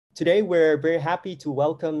Today, we're very happy to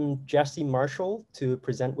welcome Jesse Marshall to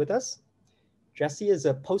present with us. Jesse is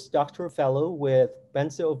a postdoctoral fellow with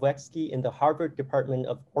Benzo Ovechsky in the Harvard Department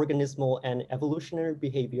of Organismal and Evolutionary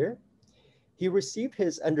Behavior. He received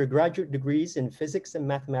his undergraduate degrees in physics and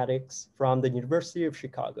mathematics from the University of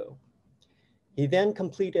Chicago. He then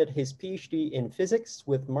completed his PhD in physics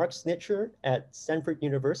with Mark Snitcher at Stanford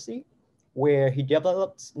University, where he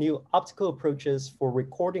developed new optical approaches for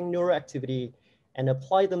recording neuroactivity and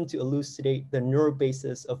apply them to elucidate the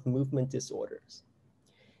neurobasis of movement disorders.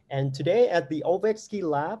 And today at the Ovechsky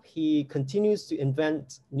lab, he continues to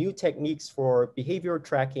invent new techniques for behavioral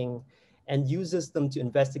tracking and uses them to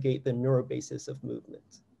investigate the neurobasis of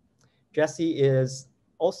movement. Jesse is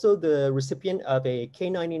also the recipient of a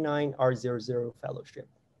K99R00 fellowship.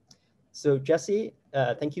 So Jesse,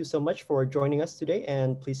 thank you so much for joining us today,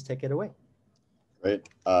 and please take it away. Great.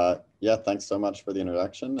 Yeah, thanks so much for the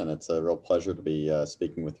introduction, and it's a real pleasure to be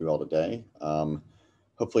speaking with you all today.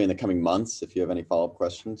 Hopefully in the coming months, if you have any follow-up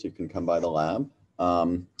questions, you can come by the lab.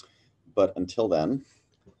 But until then,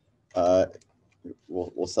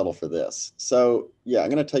 we'll settle for this. So yeah, I'm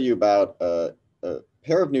going to tell you about a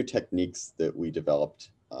pair of new techniques that we developed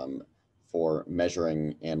for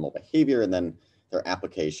measuring animal behavior, and then their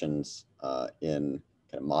applications in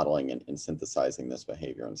kind of modeling and synthesizing this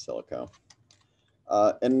behavior in silico.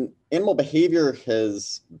 And animal behavior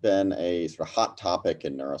has been a sort of hot topic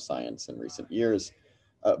in neuroscience in recent years,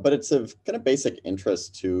 but it's of kind of basic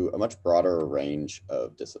interest to a much broader range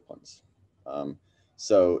of disciplines.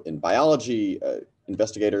 So in biology,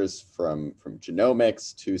 investigators from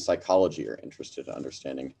genomics to psychology are interested in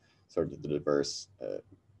understanding sort of the diverse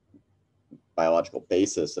biological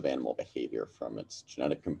basis of animal behavior, from its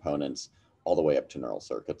genetic components all the way up to neural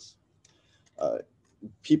circuits.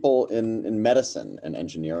 People in medicine and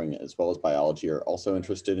engineering, as well as biology, are also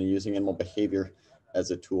interested in using animal behavior as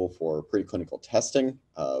a tool for preclinical testing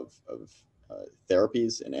of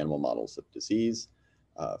therapies in animal models of disease,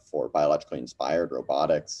 for biologically inspired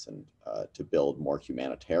robotics, and to build more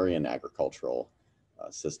humanitarian agricultural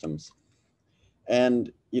systems.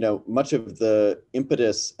 And much of the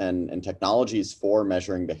impetus and technologies for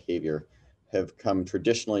measuring behavior have come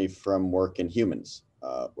traditionally from work in humans,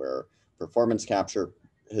 where performance capture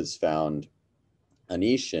has found a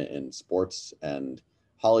niche in sports and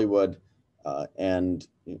Hollywood, and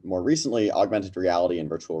more recently, augmented reality and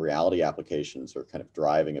virtual reality applications are kind of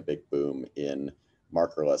driving a big boom in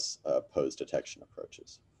markerless pose detection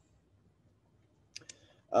approaches.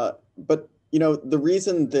 But the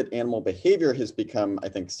reason that animal behavior has become, I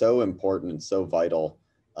think, so important and so vital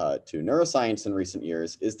to neuroscience in recent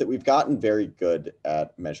years is that we've gotten very good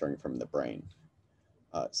at measuring from the brain.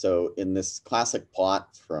 So in this classic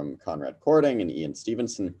plot from Conrad Cording and Ian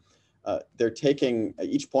Stevenson, they're taking,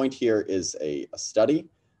 each point here is a study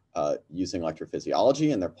using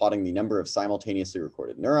electrophysiology, and they're plotting the number of simultaneously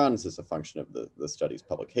recorded neurons as a function of the study's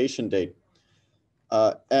publication date.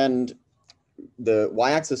 And the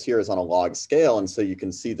y-axis here is on a log scale, and so you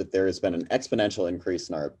can see that there has been an exponential increase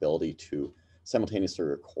in our ability to simultaneously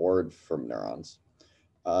record from neurons.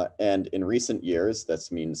 And in recent years, that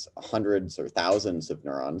means hundreds or thousands of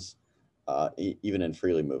neurons, even in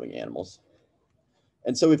freely moving animals.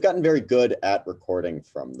 And so we've gotten very good at recording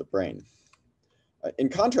from the brain. In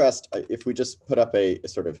contrast, if we just put up a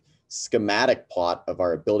sort of schematic plot of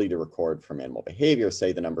our ability to record from animal behavior,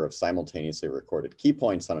 say the number of simultaneously recorded key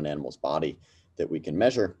points on an animal's body that we can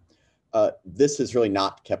measure, this has really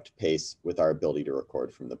not kept pace with our ability to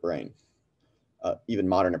record from the brain. Even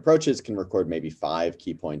modern approaches can record maybe 5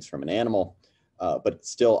 key points from an animal, but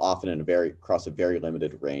still often in across a very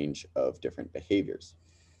limited range of different behaviors.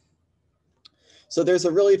 So there's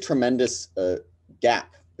a really tremendous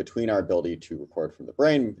gap between our ability to record from the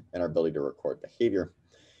brain and our ability to record behavior.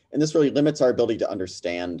 And this really limits our ability to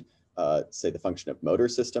understand, say, the function of motor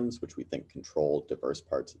systems, which we think control diverse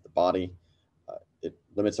parts of the body. It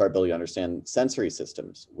limits our ability to understand sensory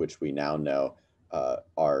systems, which we now know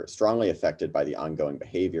are strongly affected by the ongoing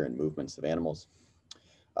behavior and movements of animals,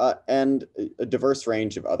 and a diverse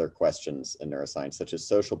range of other questions in neuroscience, such as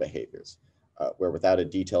social behaviors, where without a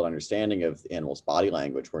detailed understanding of the animal's body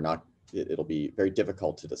language, it'll be very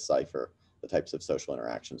difficult to decipher the types of social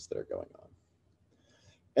interactions that are going on.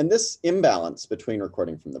 And this imbalance between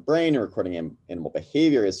recording from the brain and recording animal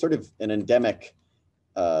behavior is sort of an endemic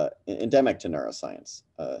to neuroscience.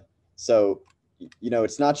 So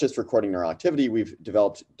it's not just recording neural activity. We've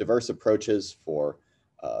developed diverse approaches for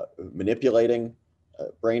manipulating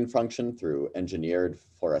brain function through engineered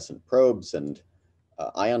fluorescent probes and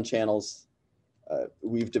ion channels.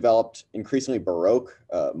 We've developed increasingly baroque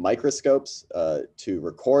microscopes to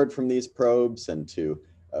record from these probes and to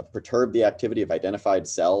perturb the activity of identified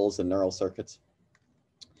cells and neural circuits.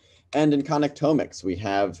 And in connectomics, we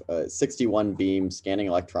have 61 beam scanning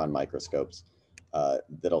electron microscopes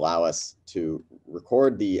that allow us to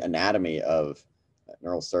record the anatomy of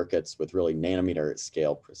neural circuits with really nanometer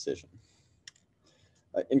scale precision.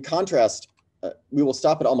 In contrast, we will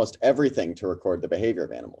stop at almost everything to record the behavior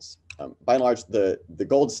of animals. By and large, the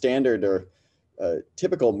gold standard or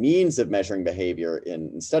typical means of measuring behavior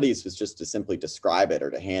in studies was just to simply describe it or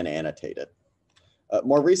to hand annotate it.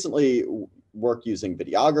 More recently, work using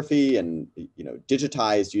videography and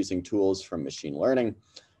digitized using tools from machine learning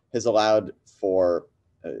has allowed for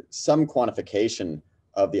some quantification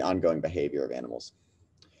of the ongoing behavior of animals.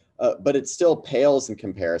 But it still pales in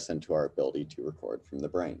comparison to our ability to record from the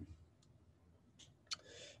brain.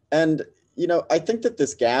 And I think that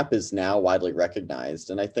this gap is now widely recognized.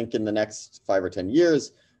 And I think in the next 5 or 10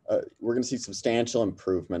 years, we're going to see substantial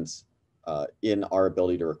improvements in our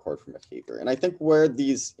ability to record from behavior. And I think where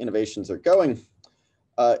these innovations are going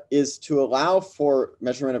is to allow for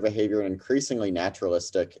measurement of behavior in increasingly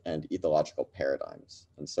naturalistic and ethological paradigms.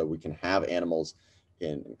 And so we can have animals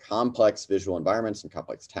in complex visual environments and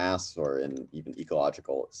complex tasks, or in even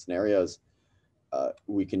ecological scenarios.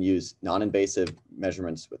 We can use non-invasive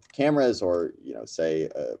measurements with cameras, or say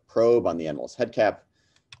a probe on the animal's head cap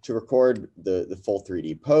to record the full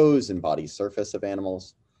 3D pose and body surface of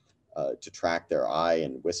animals, to track their eye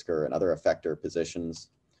and whisker and other effector positions,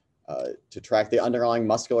 to track the underlying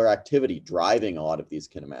muscular activity driving a lot of these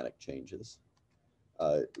kinematic changes,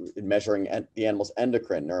 in measuring the animal's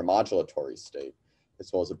endocrine neuromodulatory state,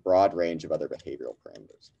 as well as a broad range of other behavioral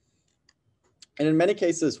parameters. And in many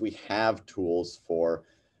cases, we have tools for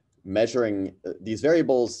measuring these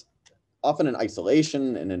variables, often in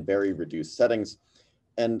isolation and in very reduced settings.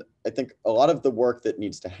 And I think a lot of the work that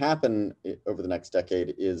needs to happen over the next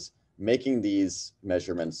decade is making these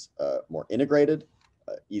measurements more integrated,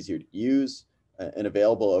 easier to use, and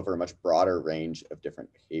available over a much broader range of different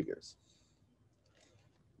behaviors.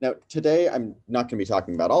 Now, today, I'm not going to be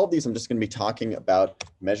talking about all of these. I'm just going to be talking about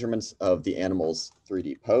measurements of the animal's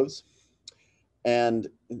 3D pose. And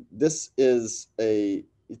this is a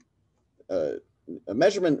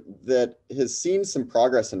measurement that has seen some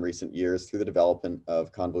progress in recent years through the development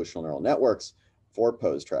of convolutional neural networks for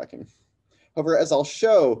pose tracking. However, as I'll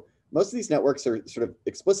show, most of these networks are sort of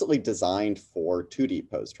explicitly designed for 2D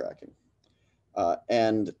pose tracking.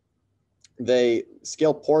 And they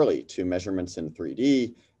scale poorly to measurements in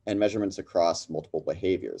 3D and measurements across multiple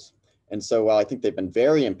behaviors. And so while I think they've been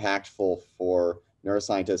very impactful for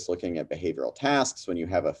neuroscientists looking at behavioral tasks, when you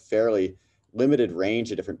have a fairly limited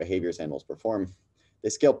range of different behaviors animals perform, they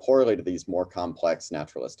scale poorly to these more complex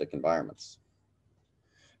naturalistic environments.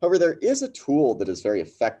 However, there is a tool that is very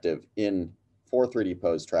effective for 3D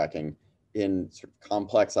pose tracking in sort of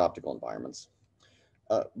complex optical environments,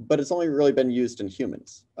 but it's only really been used in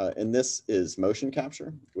humans. And this is motion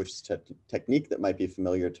capture, which is a technique that might be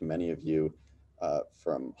familiar to many of you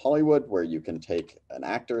from Hollywood, where you can take an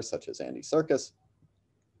actor such as Andy Serkis,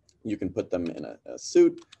 you can put them in a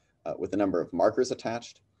suit with a number of markers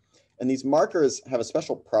attached. And these markers have a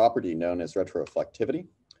special property known as retroreflectivity,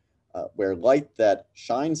 where light that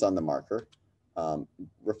shines on the marker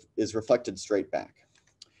is reflected straight back.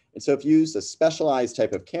 And so if you use a specialized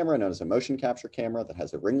type of camera known as a motion capture camera that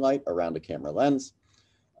has a ring light around a camera lens,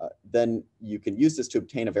 then you can use this to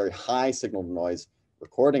obtain a very high signal to noise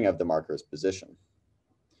recording of the marker's position.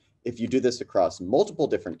 If you do this across multiple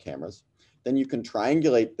different cameras, then you can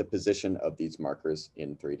triangulate the position of these markers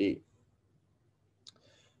in 3D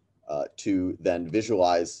to then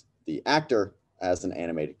visualize the actor as an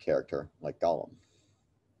animated character like Gollum.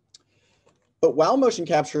 But while motion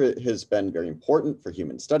capture has been very important for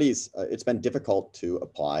human studies, it's been difficult to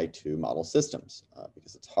apply to model systems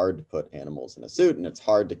because it's hard to put animals in a suit, and it's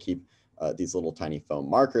hard to keep these little tiny foam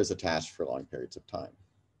markers attached for long periods of time.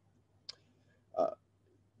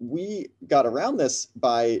 We got around this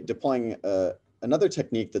by deploying another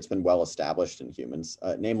technique that's been well established in humans,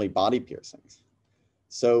 namely body piercings.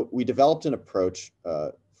 So we developed an approach,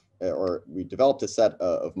 or we developed a set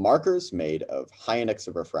of markers made of high index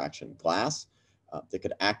of refraction glass that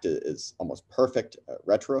could act as almost perfect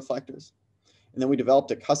retroreflectors. And then we developed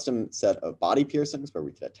a custom set of body piercings where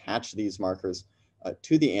we could attach these markers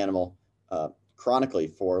to the animal chronically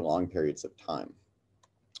for long periods of time.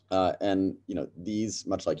 And these,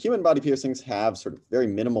 much like human body piercings, have sort of very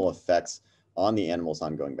minimal effects on the animal's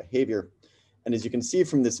ongoing behavior. And as you can see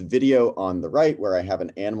from this video on the right, where I have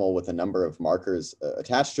an animal with a number of markers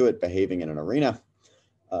attached to it behaving in an arena,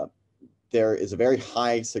 there is a very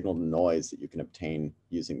high signal to noise that you can obtain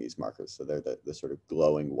using these markers. So they're the sort of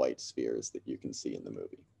glowing white spheres that you can see in the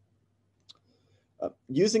movie.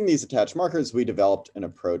 Using these attached markers, we developed an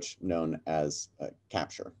approach known as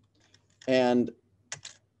capture. And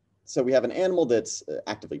so we have an animal that's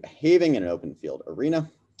actively behaving in an open field arena.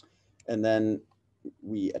 And then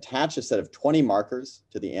we attach a set of 20 markers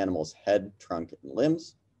to the animal's head, trunk, and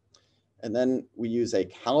limbs. And then we use a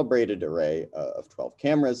calibrated array of 12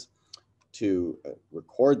 cameras to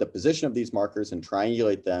record the position of these markers and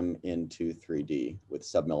triangulate them into 3D with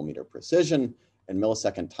sub-millimeter precision and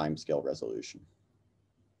millisecond timescale resolution.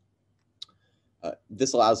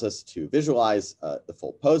 This allows us to visualize the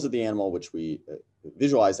full pose of the animal, which we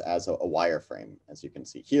visualize as a wireframe, as you can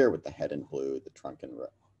see here, with the head in blue, the trunk in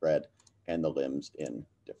red, and the limbs in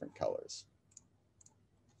different colors.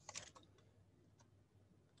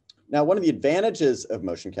 Now, one of the advantages of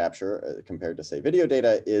motion capture compared to, say, video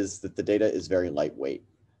data is that the data is very lightweight.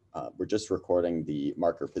 We're just recording the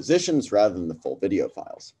marker positions rather than the full video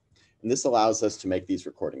files. And this allows us to make these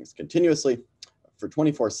recordings continuously for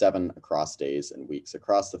 24/7 across days and weeks,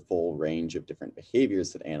 across the full range of different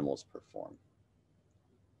behaviors that animals perform.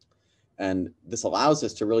 And this allows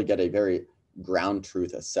us to really get a very ground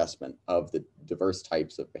truth assessment of the diverse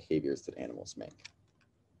types of behaviors that animals make.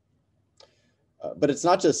 But it's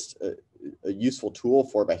not just a useful tool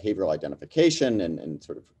for behavioral identification and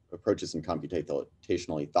sort of approaches in computational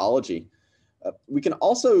ethology. We can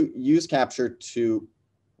also use capture to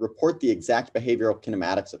report the exact behavioral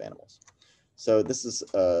kinematics of animals. So this is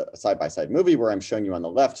a side-by-side movie where I'm showing you on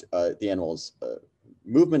the left the animal's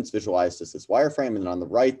movements visualized as this wireframe, and then on the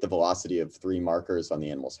right, the velocity of 3 markers on the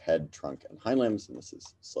animal's head, trunk, and hind limbs, and this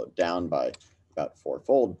is slowed down by about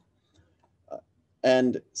 4-fold.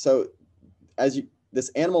 And so as this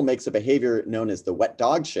animal makes a behavior known as the wet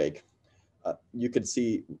dog shake, you could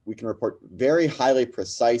see we can report very highly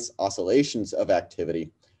precise oscillations of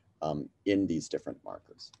activity in these different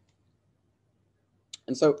markers.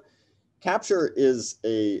 And so capture is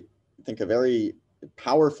I think a very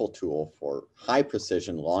powerful tool for high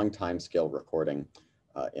precision, long time scale recording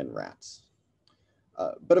in rats.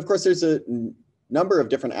 But of course, there's a number of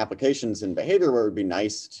different applications in behavior where it would be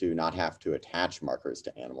nice to not have to attach markers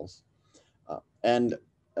to animals. And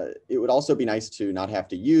it would also be nice to not have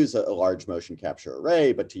to use a large motion capture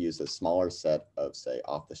array, but to use a smaller set of, say,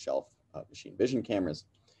 off-the-shelf machine vision cameras.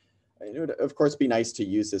 It would, of course, be nice to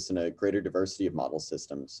use this in a greater diversity of model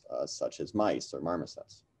systems, such as mice or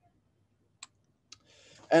marmosets.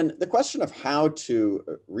 And the question of how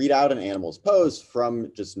to read out an animal's pose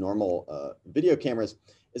from just normal video cameras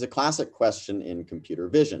is a classic question in computer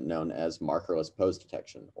vision known as markerless pose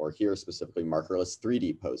detection, or here specifically markerless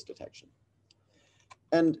 3D pose detection.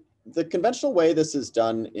 And the conventional way this is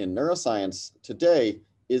done in neuroscience today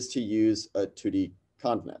is to use 2D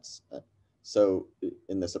convnets. So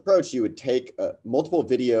in this approach, you would take multiple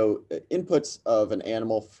video inputs of an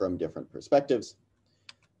animal from different perspectives.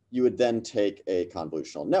 You would then take a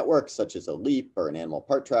convolutional network, such as a leap or an animal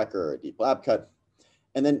part tracker or a deep lab cut,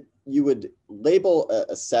 and then you would label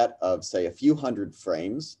a set of, say, a few hundred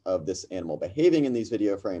frames of this animal behaving in these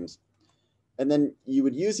video frames. And then you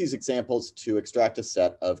would use these examples to extract a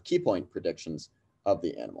set of key point predictions of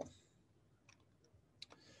the animal.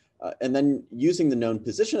 And then using the known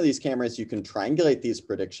position of these cameras, you can triangulate these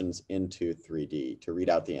predictions into 3D to read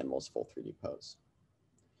out the animal's full 3D pose.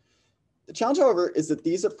 The challenge, however, is that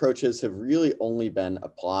these approaches have really only been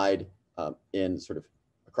applied in sort of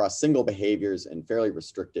across single behaviors in fairly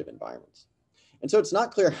restrictive environments. And so it's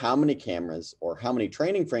not clear how many cameras or how many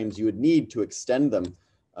training frames you would need to extend them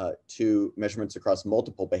to measurements across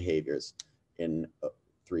multiple behaviors in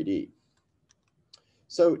 3D.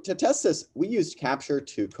 So to test this, we used capture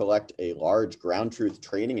to collect a large ground truth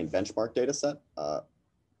training and benchmark data set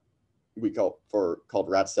called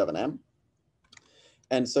RAT7M.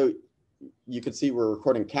 And so you can see we're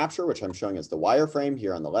recording capture, which I'm showing as the wireframe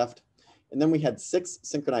here on the left. And then we had 6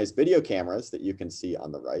 synchronized video cameras that you can see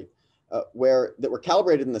on the right, that were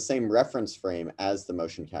calibrated in the same reference frame as the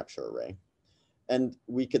motion capture array. And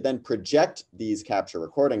we could then project these capture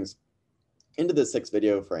recordings into the 6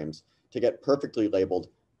 video frames to get perfectly labeled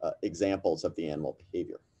examples of the animal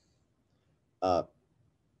behavior,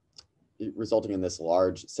 resulting in this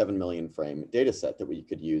large 7 million frame data set that we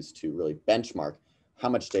could use to really benchmark how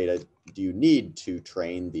much data do you need to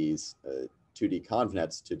train these 2D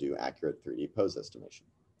convnets to do accurate 3D pose estimation.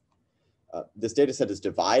 This data set is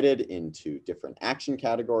divided into different action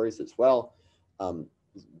categories as well,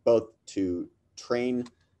 both to train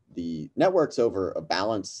the networks over a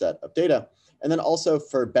balanced set of data, and then also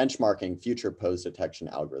for benchmarking future pose detection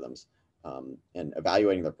algorithms and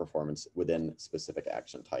evaluating their performance within specific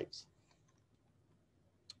action types.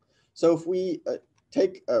 So if we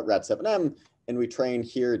take RAD7M and we train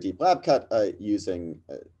here deep lab cut using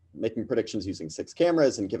making predictions using 6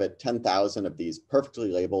 cameras and give it 10,000 of these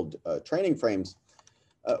perfectly labeled training frames,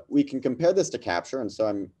 we can compare this to capture. And so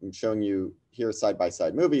I'm showing you here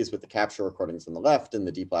side-by-side movies with the capture recordings on the left and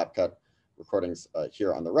the deep lab cut recordings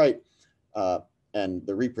here on the right, and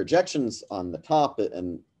the reprojections on the top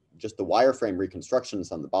and just the wireframe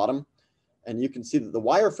reconstructions on the bottom. And you can see that the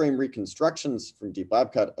wireframe reconstructions from deep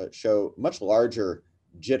lab cut show much larger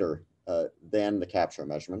jitter than the capture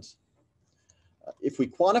measurements. If we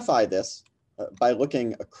quantify this by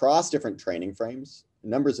looking across different training frames,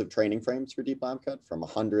 numbers of training frames for deep lab cut from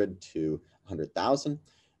 100 to 100,000,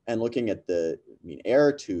 and looking at the mean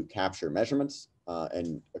error to capture measurements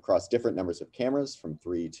and across different numbers of cameras from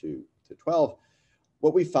 3 to 12,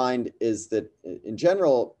 what we find is that in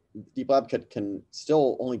general, deep lab cut can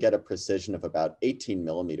still only get a precision of about 18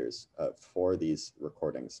 millimeters for these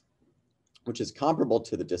recordings, which is comparable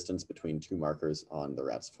to the distance between 2 markers on the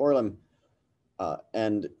rat's forelimb.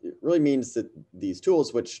 And it really means that these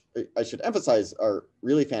tools, which I should emphasize are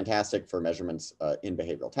really fantastic for measurements in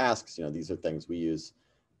behavioral tasks. You know, these are things we use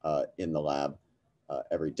in the lab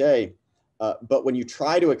every day. But when you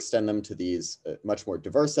try to extend them to these much more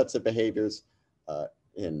diverse sets of behaviors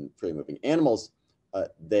in freely moving animals,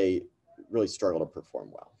 they really struggle to perform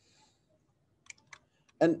well.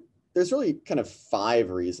 And there's really kind of 5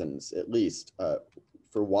 reasons, at least,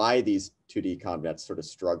 for why these 2D convnets sort of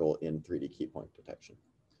struggle in 3D key point detection.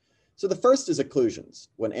 So the first is occlusions.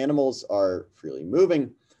 When animals are freely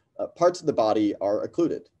moving, parts of the body are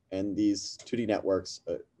occluded, and these 2D networks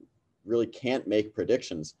really can't make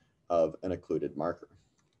predictions of an occluded marker.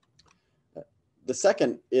 The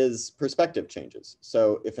second is perspective changes.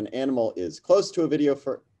 So if an animal is close to a video,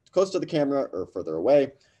 close to the camera or further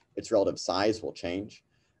away, its relative size will change.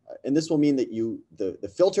 And this will mean that the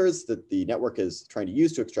filters that the network is trying to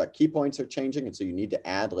use to extract key points are changing, and so you need to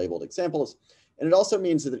add labeled examples. And it also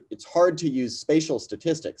means that it's hard to use spatial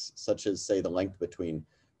statistics, such as, say, the length between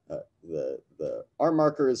the arm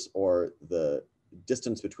markers or the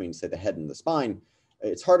distance between, say, the head and the spine.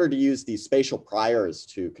 It's harder to use these spatial priors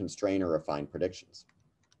to constrain or refine predictions.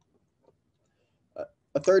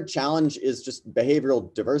 A third challenge is just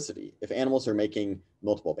behavioral diversity. If animals are making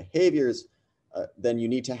multiple behaviors, then you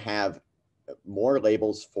need to have more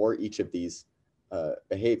labels for each of these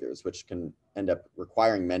behaviors, which can end up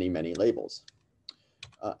requiring many, many labels.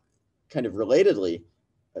 Kind of relatedly,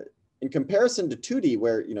 in comparison to 2D,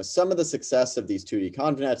 where some of the success of these 2D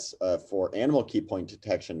convnets for animal key point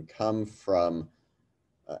detection come from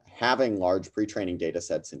having large pre-training data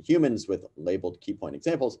sets in humans with labeled key point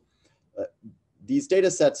examples, these data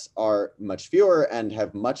sets are much fewer and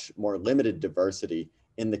have much more limited diversity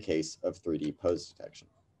in the case of 3D pose detection.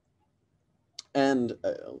 And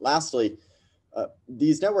lastly,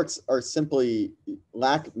 these networks are simply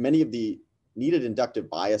lack many of the needed inductive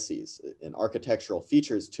biases and architectural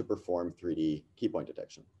features to perform 3D key point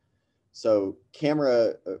detection. So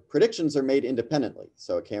camera predictions are made independently.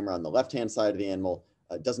 So a camera on the left-hand side of the animal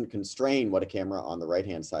doesn't constrain what a camera on the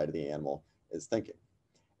right-hand side of the animal is thinking.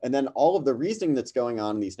 And then all of the reasoning that's going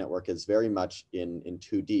on in these networks is very much in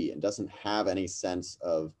 2D and doesn't have any sense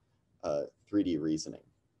of 3D reasoning.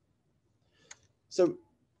 So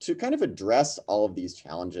to kind of address all of these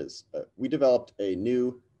challenges, we developed a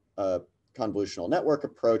new convolutional network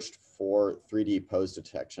approach for 3D pose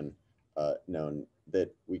detection known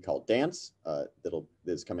that we call DANNCE, that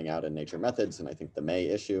is coming out in Nature Methods, and I think the May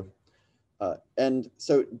issue. And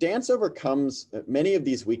so DANNCE overcomes many of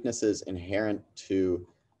these weaknesses inherent to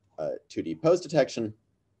 2D pose detection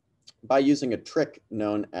by using a trick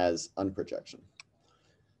known as unprojection.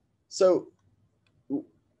 So,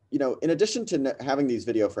 in addition to having these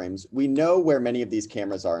video frames, we know where many of these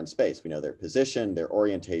cameras are in space. We know their position, their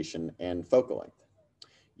orientation, and focal length.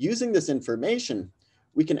 Using this information,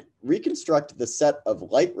 we can reconstruct the set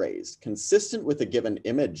of light rays consistent with a given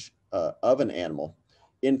image of an animal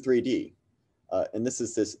in 3D. And this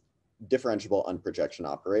is this differentiable unprojection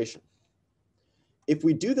operation. If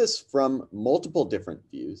we do this from multiple different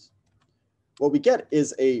views, what we get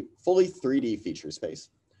is a fully 3D feature space,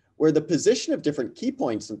 where the position of different key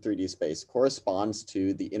points in 3D space corresponds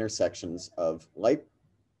to the intersections of light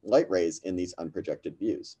rays in these unprojected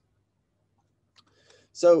views.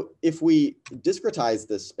 So if we discretize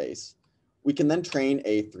this space, we can then train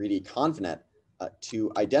a 3D convnet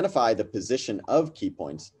to identify the position of key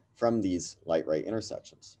points from these light ray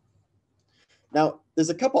intersections. Now, there's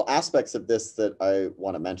a couple aspects of this that I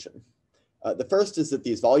want to mention. The first is that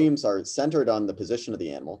these volumes are centered on the position of the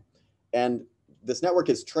animal, And this network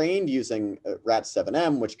is trained using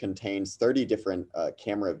RAT7M, which contains 30 different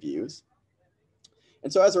camera views.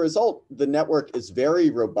 And so as a result, the network is very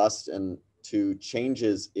robust to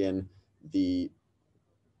changes in the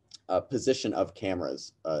position of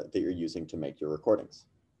cameras that you're using to make your recordings.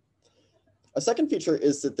 A second feature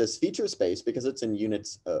is that this feature space, because it's in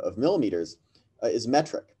units of millimeters, is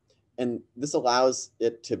metric. And this allows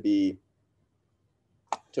it to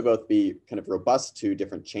both be kind of robust to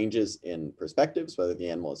different changes in perspectives, whether the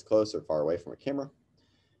animal is close or far away from a camera.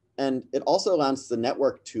 And it also allows the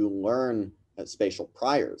network to learn spatial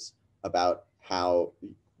priors about how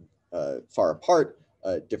far apart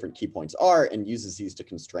different key points are, and uses these to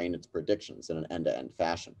constrain its predictions in an end-to-end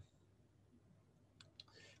fashion.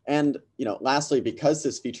 And lastly, because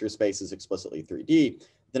this feature space is explicitly 3D,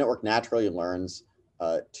 the network naturally learns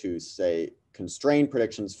to, say, constrain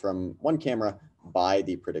predictions from one camera by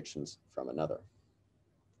the predictions from another.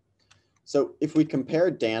 So if we compare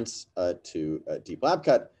DANCE to Deep Lab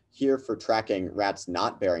Cut, here for tracking rats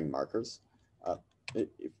not bearing markers,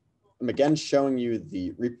 I'm again showing you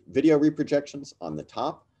the video reprojections on the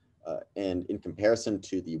top, and in comparison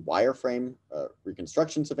to the wireframe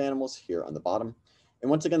reconstructions of animals here on the bottom. And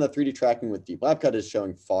once again, the 3D tracking with Deep Lab Cut is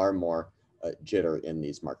showing far more jitter in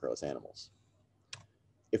these markerless animals.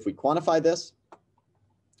 If we quantify this,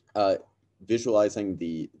 visualizing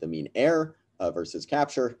the mean error versus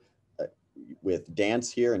capture with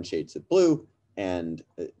DANCE here in shades of blue and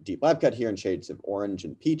Deep Lab Cut here in shades of orange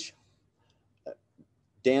and peach,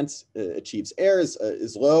 DANCE achieves errors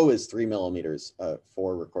as low as 3 millimeters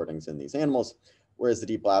for recordings in these animals, whereas the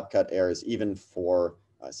Deep Lab Cut errors, even for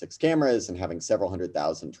 6 cameras and having several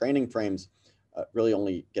 100,000 training frames, really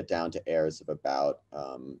only get down to errors of about,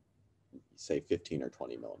 say, 15 or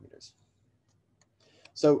 20 millimeters.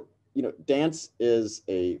 So, DANCE is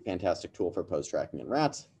a fantastic tool for pose tracking in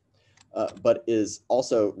rats, but is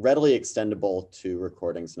also readily extendable to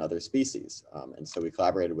recordings in other species. And so we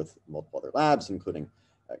collaborated with multiple other labs, including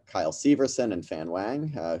Kyle Severson and Fan Wang,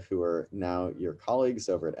 who are now your colleagues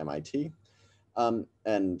over at MIT.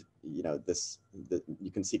 And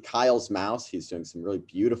you can see Kyle's mouse. He's doing some really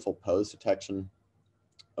beautiful pose detection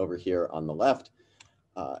over here on the left.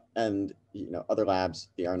 And other labs,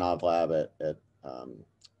 the Arnav lab at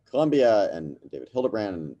Columbia, and David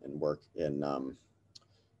Hildebrand, and work in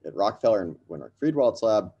at Rockefeller and Winrick Friedwald's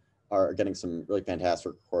lab are getting some really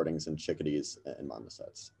fantastic recordings in chickadees and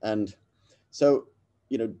marmosets. And so,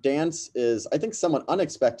 DANCE is, I think, somewhat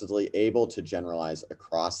unexpectedly able to generalize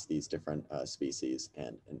across these different species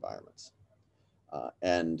and environments.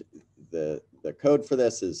 And the code for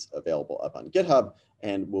this is available up on GitHub,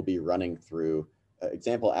 and we'll be running through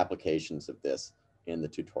example applications of this in the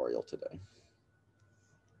tutorial today.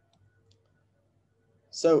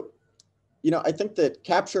 So, I think that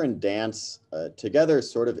capture and DANCE together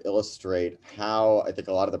sort of illustrate how I think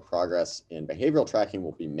a lot of the progress in behavioral tracking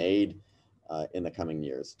will be made in the coming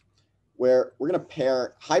years, where we're going to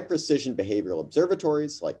pair high precision behavioral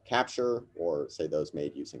observatories like capture, or say those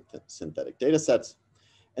made using synthetic data sets.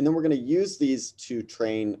 And then we're going to use these to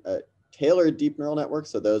train tailored deep neural networks,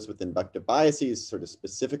 so those with inductive biases sort of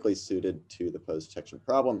specifically suited to the pose detection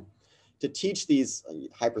problem, to teach these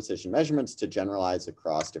high precision measurements to generalize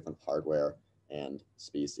across different hardware and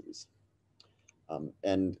species.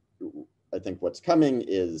 And I think what's coming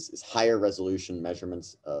is higher resolution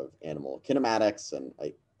measurements of animal kinematics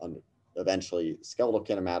and eventually skeletal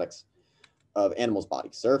kinematics, of animals' body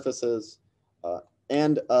surfaces,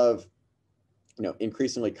 and of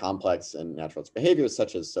increasingly complex and natural behaviors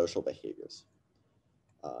such as social behaviors.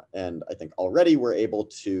 And I think already we're able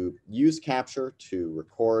to use capture to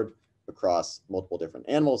record across multiple different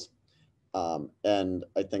animals. And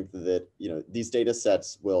I think that these data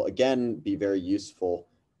sets will again be very useful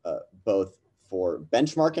both for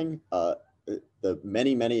benchmarking the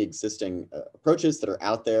many existing approaches that are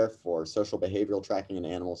out there for social behavioral tracking in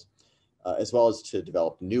animals, as well as to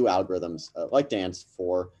develop new algorithms like DANCE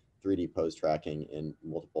for 3D pose tracking in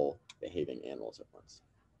multiple behaving animals at once.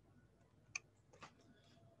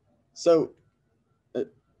 So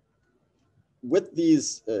with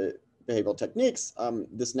these behavioral techniques,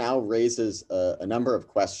 this now raises a number of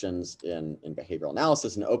questions in behavioral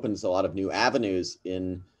analysis and opens a lot of new avenues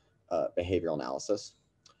in behavioral analysis.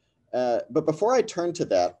 But before I turn to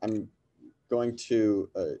that, I'm going to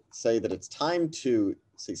say that it's time to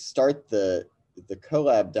start the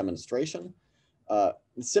collab demonstration,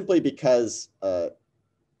 simply because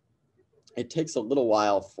it takes a little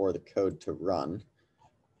while for the code to run.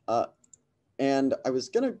 And I was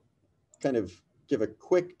going to kind of give a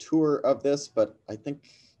quick tour of this, but I think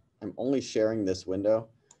I'm only sharing this window.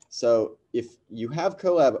 So if you have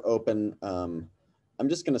Colab open, I'm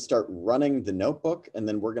just going to start running the notebook, and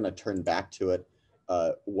then we're going to turn back to it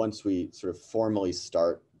once we sort of formally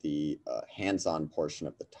start the hands-on portion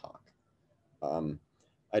of the talk.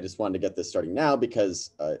 I just wanted to get this starting now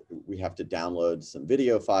because we have to download some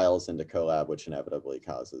video files into Colab, which inevitably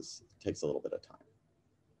takes a little bit of time.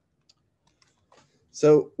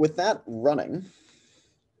 So with that running,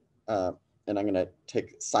 and I'm going to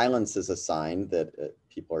take silence as a sign that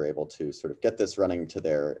people are able to sort of get this running to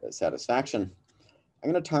their satisfaction,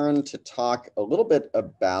 I'm going to turn to talk a little bit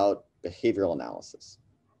about behavioral analysis.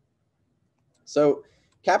 So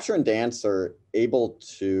Capture and DANNCE are able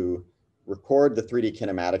to record the 3D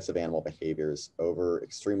kinematics of animal behaviors over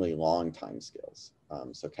extremely long timescales.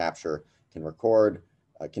 So Capture can record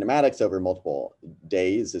kinematics over multiple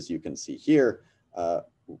days, as you can see here,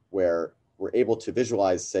 where we're able to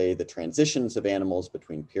visualize, say, the transitions of animals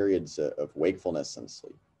between periods of wakefulness and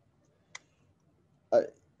sleep.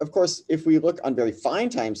 Of course, if we look on very fine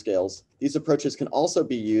timescales, these approaches can also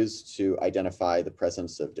be used to identify the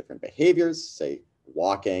presence of different behaviors, say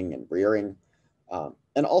walking and rearing,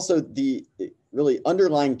 and also the really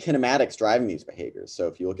underlying kinematics driving these behaviors. So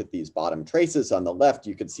if you look at these bottom traces on the left,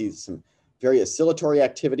 you can see some very oscillatory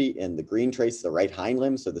activity in the green trace, the right hind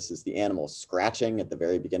limb. So this is the animal scratching at the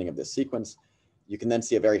very beginning of this sequence. You can then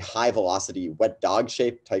see a very high velocity wet dog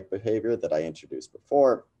shape type behavior that I introduced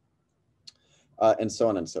before, and so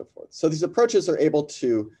on and so forth. So these approaches are able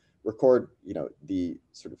to record, the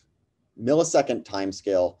sort of millisecond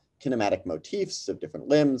timescale kinematic motifs of different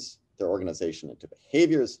limbs, their organization into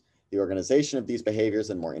behaviors, the organization of these behaviors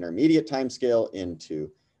in more intermediate timescale into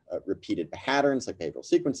repeated patterns like behavioral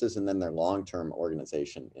sequences, and then their long-term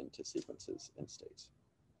organization into sequences and states.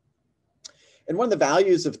 And one of the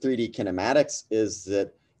values of 3D kinematics is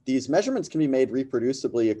that these measurements can be made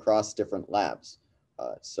reproducibly across different labs.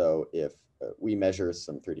 So if we measure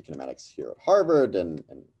some 3D kinematics here at Harvard and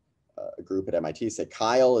a group at MIT, say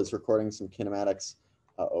Kyle is recording some kinematics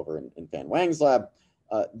over in Van Wang's lab,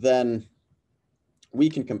 then we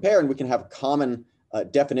can compare and we can have common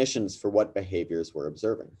definitions for what behaviors we're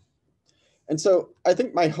observing. And so I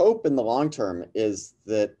think my hope in the long term is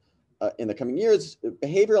that in the coming years,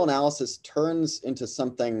 behavioral analysis turns into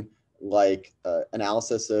something like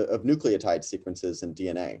analysis of nucleotide sequences in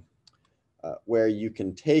DNA, where you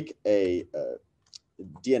can take a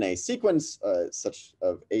DNA sequence such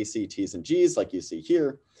of A, C, T's, and G's like you see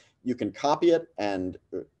here. You can copy it and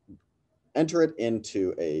enter it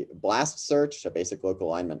into a BLAST search, a basic local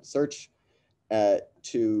alignment search,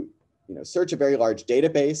 to search a very large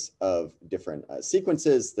database of different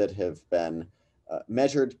sequences that have been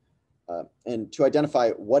measured, and to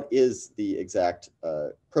identify what is the exact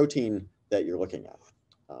protein that you're looking at.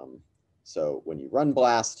 So when you run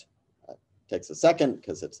BLAST, it takes a second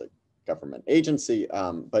because it's a government agency,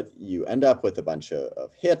 but you end up with a bunch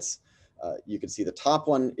of hits. You can see the top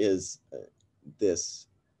one is this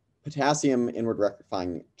potassium inward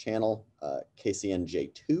rectifying channel,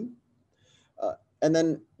 KCNJ2. And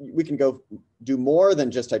then we can go do more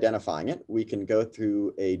than just identifying it. We can go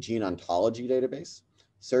through a gene ontology database,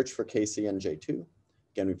 search for KCNJ2.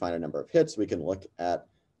 Again, we find a number of hits. We can look at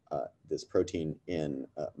this protein in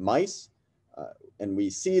mice. And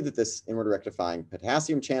we see that this inward rectifying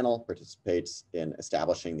potassium channel participates in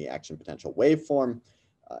establishing the action potential waveform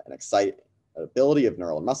and excitability of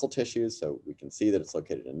neural and muscle tissues. So we can see that it's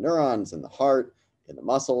located in neurons, in the heart, in the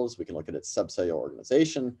muscles. We can look at its subcellular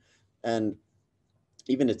organization and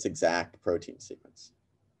even its exact protein sequence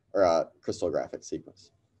or crystallographic sequence.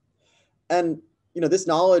 And this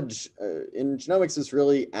knowledge in genomics is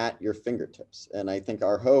really at your fingertips. And I think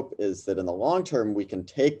our hope is that in the long term, we can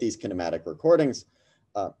take these kinematic recordings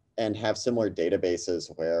and have similar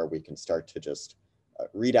databases where we can start to just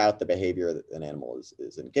read out the behavior that an animal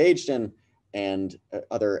is engaged in and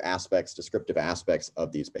other aspects, descriptive aspects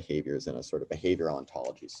of these behaviors in a sort of behavioral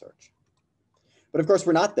ontology search. But of course,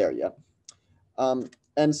 we're not there yet.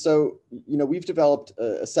 And so, we've developed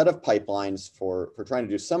a set of pipelines for trying to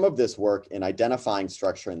do some of this work in identifying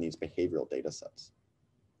structure in these behavioral data sets.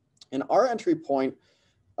 And our entry point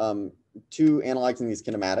to analyzing these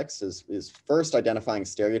kinematics is first identifying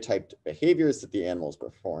stereotyped behaviors that the animals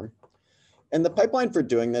perform. And the pipeline for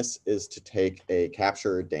doing this is to take a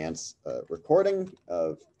Capture DANNCE recording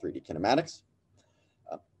of 3D kinematics,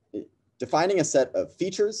 defining a set of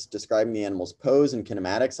features describing the animal's pose and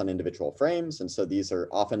kinematics on individual frames. And so these are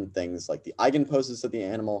often things like the eigenposes of the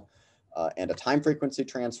animal and a time frequency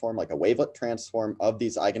transform, like a wavelet transform of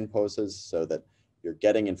these eigenposes, so that you're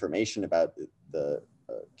getting information about the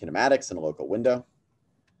kinematics in a local window.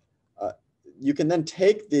 you can then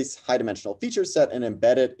take this high dimensional feature set and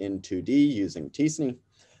embed it in 2D using t-SNE.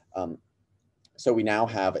 So we now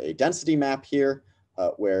have a density map here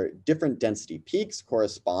where different density peaks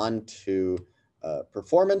correspond to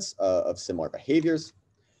performance of similar behaviors.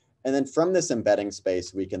 And then from this embedding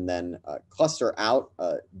space, we can then cluster out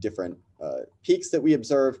different peaks that we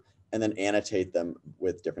observe and then annotate them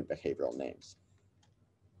with different behavioral names.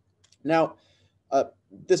 Now,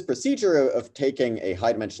 this procedure of taking a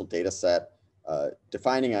high dimensional data set,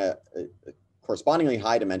 defining a correspondingly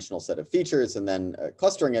high dimensional set of features, and then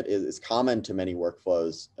clustering it is common to many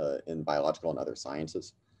workflows in biological and other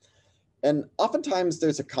sciences. And oftentimes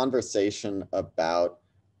there's a conversation about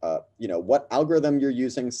what algorithm you're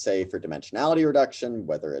using, say for dimensionality reduction,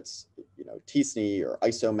 whether it's t-SNE or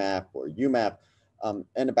isomap or umap,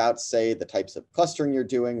 and about, say, the types of clustering you're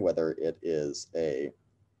doing, whether it is a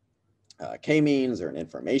k-means or an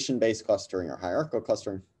information-based clustering or hierarchical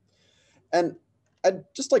clustering. And I'd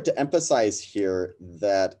just like to emphasize here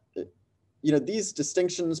that these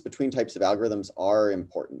distinctions between types of algorithms are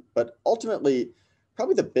important, but ultimately,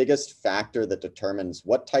 probably the biggest factor that determines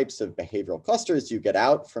what types of behavioral clusters you get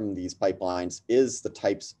out from these pipelines is the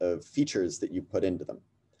types of features that you put into them.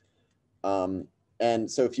 And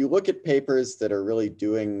so if you look at papers that are really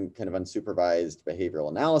doing kind of unsupervised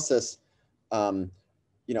behavioral analysis,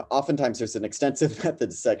 oftentimes there's an extensive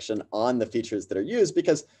methods section on the features that are used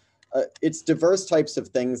because it's diverse types of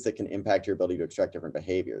things that can impact your ability to extract different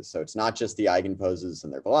behaviors. So it's not just the eigenposes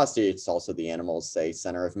and their velocity, it's also the animal's, say,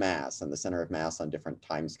 center of mass and the center of mass on different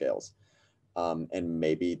timescales, and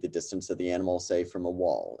maybe the distance of the animal, say, from a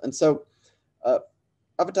wall. And so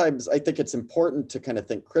oftentimes I think it's important to kind of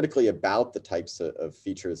think critically about the types of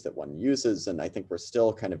features that one uses. And I think we're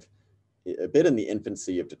still kind of a bit in the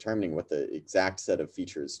infancy of determining what the exact set of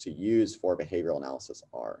features to use for behavioral analysis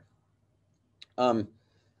are.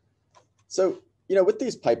 So, with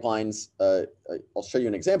these pipelines, I'll show you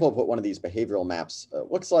an example of what one of these behavioral maps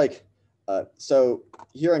looks like. So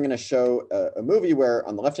here I'm going to show a movie where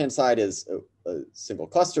on the left-hand side is a single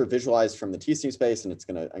cluster visualized from the t-SNE space, and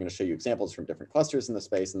I'm going to show you examples from different clusters in the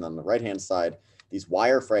space. And then on the right-hand side, these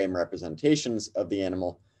wireframe representations of the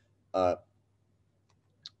animal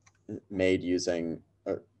made using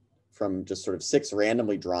from just sort of 6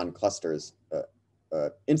 randomly drawn clusters,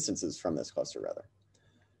 instances from this cluster rather.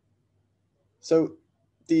 So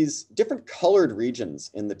these different colored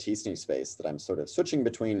regions in the t-SNE space that I'm sort of switching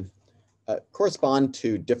between correspond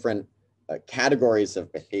to different categories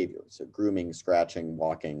of behavior. So grooming, scratching,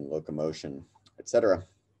 walking, locomotion, etc.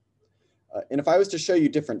 And if I was to show you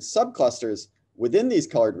different subclusters within these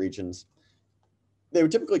colored regions, they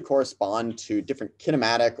would typically correspond to different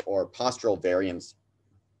kinematic or postural variants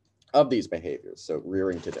of these behaviors. So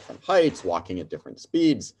rearing to different heights, walking at different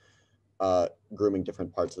speeds, grooming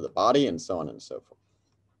different parts of the body, and so on and so forth.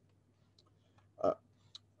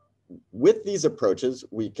 With these approaches,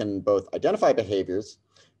 we can both identify behaviors,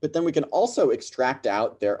 but then we can also extract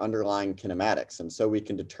out their underlying kinematics. And so we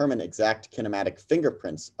can determine exact kinematic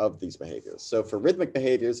fingerprints of these behaviors. So for rhythmic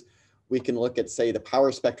behaviors, we can look at, say, the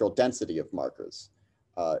power spectral density of markers.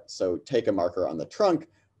 So take a marker on the trunk,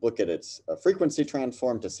 look at its frequency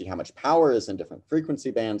transform to see how much power is in different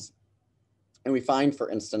frequency bands. And we find, for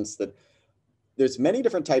instance, that there's many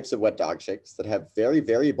different types of wet dog shakes that have very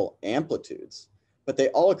variable amplitudes, but they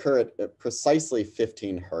all occur at precisely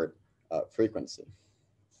 15 hertz frequency.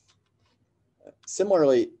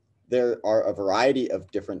 Similarly, there are a variety of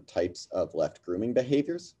different types of left grooming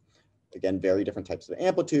behaviors. Again, very different types of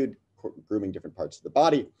amplitude, grooming different parts of the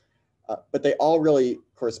body, but they all really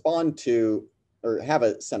correspond to or have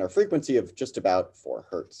a center frequency of just about 4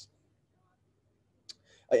 hertz.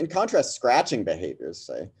 In contrast, scratching behaviors,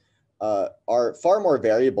 say, are far more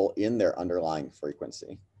variable in their underlying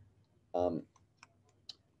frequency.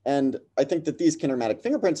 And I think that these kinematic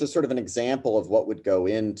fingerprints are sort of an example of what would go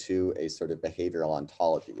into a sort of behavioral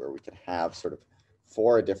ontology, where we could have sort of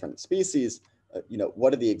 4 different species,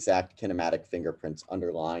 what are the exact kinematic fingerprints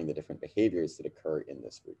underlying the different behaviors that occur in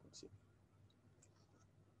this frequency.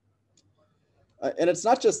 And it's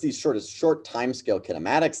not just these short timescale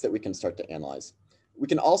kinematics that we can start to analyze. We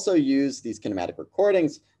can also use these kinematic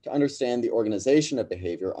recordings to understand the organization of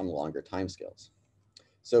behavior on longer timescales.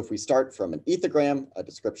 So if we start from an ethogram, a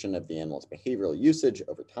description of the animal's behavioral usage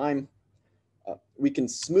over time, we can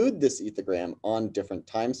smooth this ethogram on different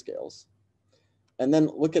timescales, and then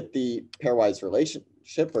look at the pairwise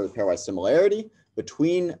relationship or pairwise similarity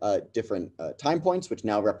between different time points, which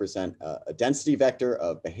now represent a density vector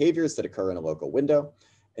of behaviors that occur in a local window.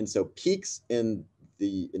 And so peaks in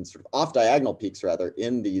sort of off-diagonal peaks rather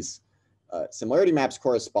in these Similarity maps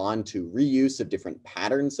correspond to reuse of different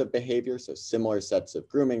patterns of behavior, so similar sets of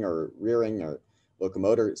grooming or rearing or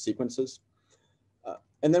locomotor sequences.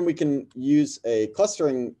 And then we can use a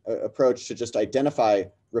clustering approach to just identify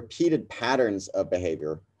repeated patterns of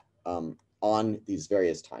behavior on these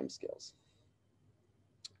various timescales.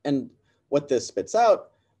 And what this spits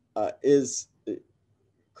out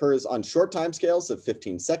occurs on short timescales of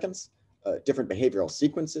 15 seconds, different behavioral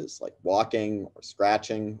sequences like walking or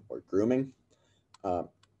scratching or grooming.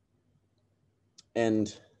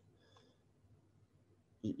 And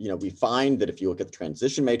we find that if you look at the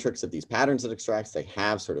transition matrix of these patterns it extracts, they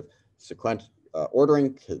have sort of sequential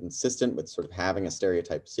ordering consistent with sort of having a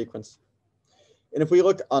stereotype sequence. And if we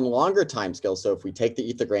look on longer timescales, so if we take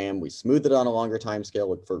the ethogram, we smooth it on a longer timescale,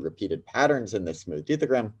 look for repeated patterns in this smoothed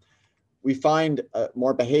ethogram, we find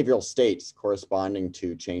more behavioral states corresponding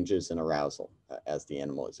to changes in arousal as the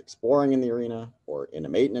animal is exploring in the arena or in a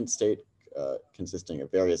maintenance state consisting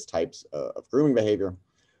of various types of grooming behavior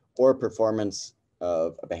or performance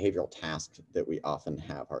of a behavioral task that we often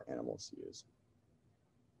have our animals use.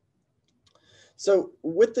 So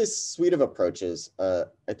with this suite of approaches,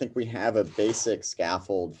 I think we have a basic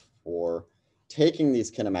scaffold for taking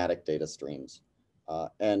these kinematic data streams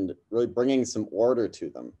and really bringing some order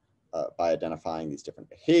to them by identifying these different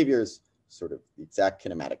behaviors, sort of the exact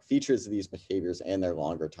kinematic features of these behaviors and their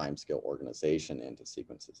longer timescale organization into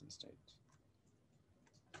sequences and states.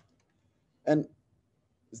 And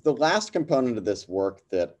the last component of this work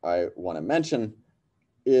that I want to mention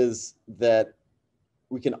is that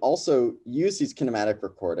we can also use these kinematic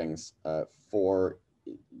recordings for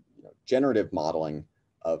generative modeling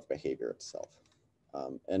of behavior itself.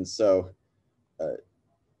 And so,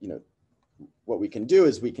 what we can do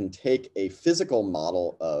is we can take a physical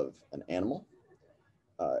model of an animal.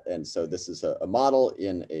 And so this is a model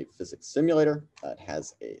in a physics simulator. It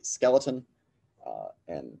has a skeleton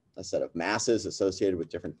and a set of masses associated with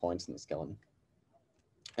different points in the skeleton.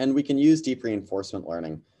 And we can use deep reinforcement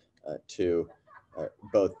learning to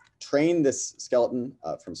both train this skeleton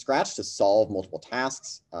from scratch to solve multiple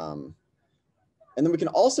tasks. And then we can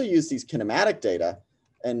also use these kinematic data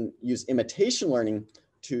and use imitation learning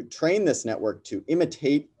to train this network to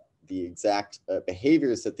imitate the exact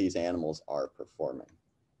behaviors that these animals are performing.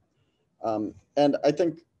 And I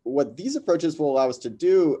think what these approaches will allow us to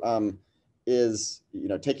do is,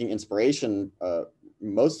 taking inspiration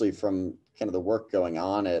mostly from kind of the work going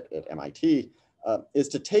on at MIT, is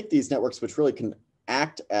to take these networks which really can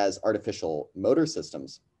act as artificial motor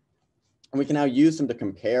systems. And we can now use them to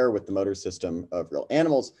compare with the motor system of real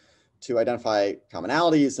animals to identify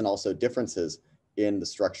commonalities and also differences in the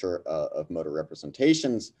structure of motor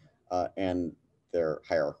representations and their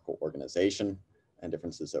hierarchical organization and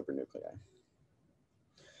differences over nuclei.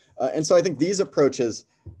 And so I think these approaches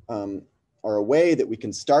are a way that we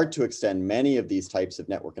can start to extend many of these types of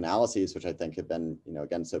network analyses, which I think have been,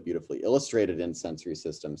 again, so beautifully illustrated in sensory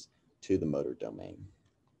systems, to the motor domain.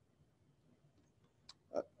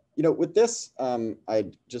 With this,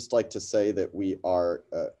 I'd just like to say that we are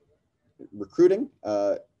recruiting.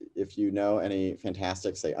 If you know any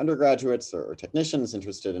fantastic, say, undergraduates or technicians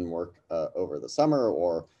interested in work over the summer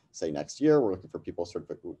or say next year, we're looking for people sort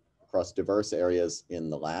of across diverse areas in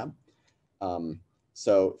the lab.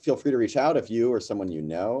 So feel free to reach out if you or someone you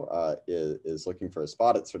know is looking for a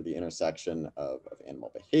spot at sort of the intersection of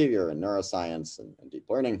animal behavior and neuroscience and deep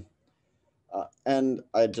learning. And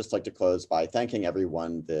I'd just like to close by thanking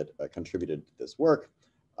everyone that contributed to this work.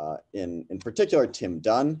 In particular, Tim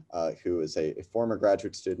Dunn, who is a former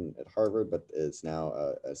graduate student at Harvard, but is now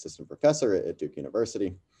an assistant professor at Duke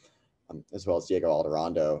University, as well as Diego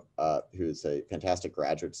Alderondo, who's a fantastic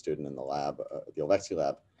graduate student in the lab, the Alexi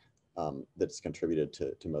lab, that's contributed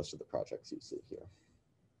to most of the projects you see here.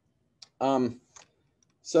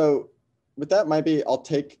 So with that, maybe I'll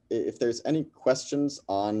take, if there's any questions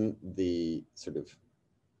on the sort of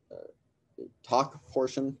talk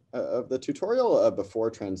portion of the tutorial before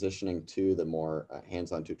transitioning to the more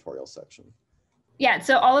hands-on tutorial section. Yeah,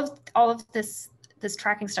 so all of this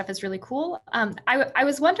tracking stuff is really cool. I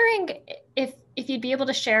was wondering if you'd be able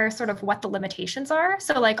to share sort of what the limitations are.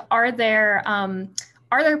 So like, are there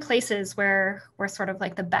places where sort of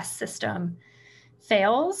like the best system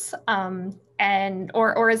fails, and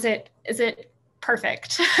or is it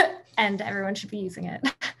perfect and everyone should be using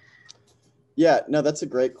it? Yeah, no, that's a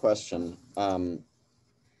great question.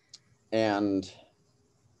 And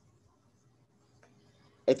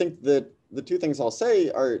I think that the two things I'll say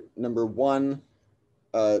are, number one,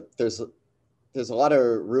 there's a lot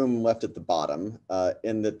of room left at the bottom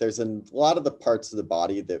in that there's a lot of the parts of the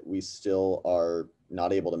body that we still are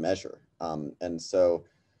not able to measure. And so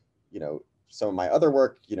some of my other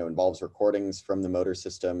work, involves recordings from the motor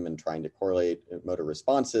system and trying to correlate motor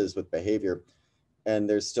responses with behavior. And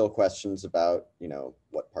there's still questions about,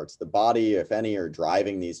 what parts of the body, if any, are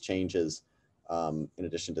driving these changes, in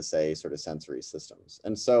addition to, say, sort of sensory systems.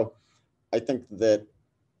 And so I think that,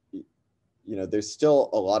 there's still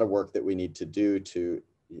a lot of work that we need to do to,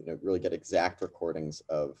 really get exact recordings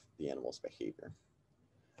of the animal's behavior.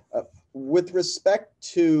 With respect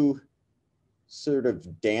to sort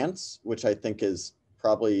of DANCE, which I think is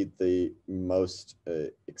probably the most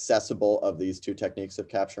accessible of these two techniques of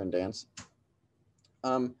capture and dance,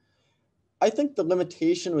 I think the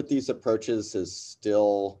limitation with these approaches is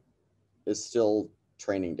still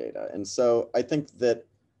training data. And so I think that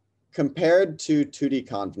compared to 2D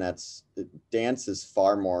convnets, DANCE is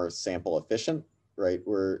far more sample efficient, right?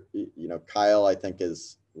 Where, Kyle, I think,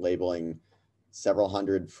 is labeling several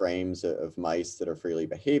hundred frames of mice that are freely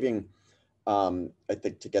behaving. I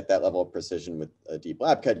think to get that level of precision with a deep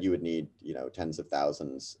lab cut, you would need, tens of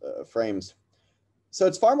thousands of frames. So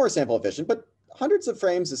it's far more sample efficient, but hundreds of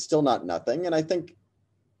frames is still not nothing. And I think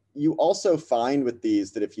you also find with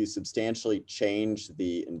these that if you substantially change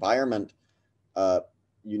the environment,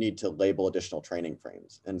 you need to label additional training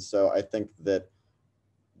frames. And so I think that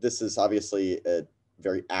this is obviously a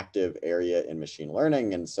very active area in machine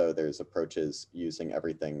learning. And so there's approaches using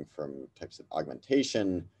everything from types of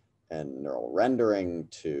augmentation and neural rendering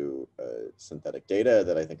to synthetic data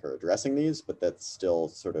that I think are addressing these, but that's still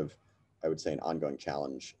sort of, I would say, an ongoing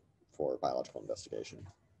challenge for biological investigation.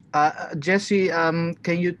 Jesse,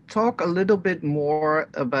 can you talk a little bit more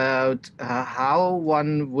about how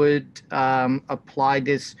one would apply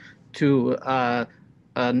this to a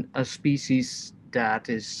species that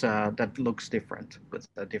is that looks different, with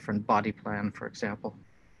a different body plan, for example?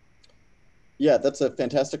 Yeah, that's a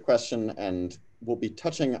fantastic question, and we'll be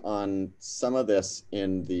touching on some of this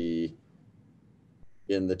in the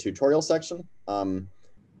tutorial section.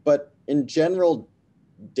 But in general,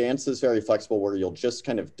 DANCE is very flexible, where you'll just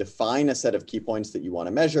kind of define a set of key points that you want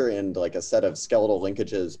to measure and like a set of skeletal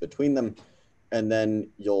linkages between them. And then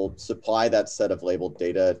you'll supply that set of labeled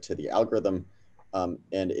data to the algorithm,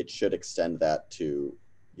 and it should extend that to,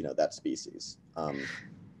 that species.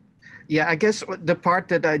 Yeah, I guess the part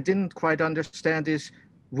that I didn't quite understand is,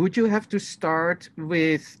 would you have to start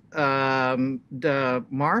with the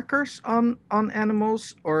markers on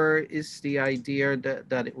animals, or is the idea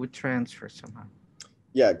that it would transfer somehow?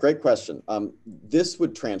 Yeah, great question. This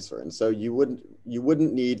would transfer, and so you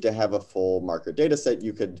wouldn't need to have a full marker data set.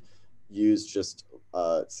 You could use just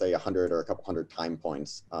say 100 or a couple hundred time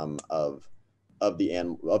points of the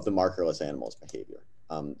markerless animal's behavior.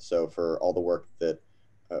 So for all the work that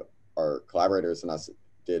our collaborators and us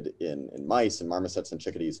did in mice and marmosets and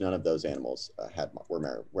chickadees, none of those animals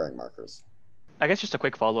were wearing markers. I guess just a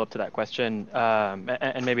quick follow-up to that question,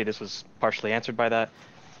 and maybe this was partially answered by that.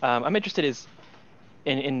 I'm interested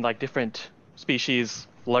in like different species,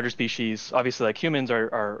 larger species. Obviously, like humans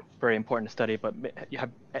are very important to study, but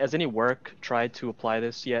has any work tried to apply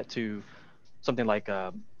this yet to something like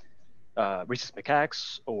rhesus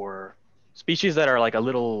macaques, or species that are like a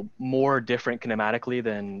little more different kinematically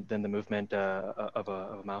than the movement of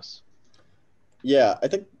a mouse? Yeah, I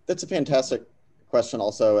think that's a fantastic question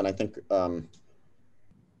also. And I think,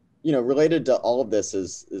 related to all of this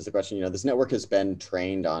is the question, this network has been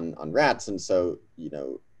trained on rats. And so,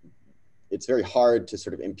 it's very hard to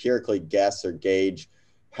sort of empirically guess or gauge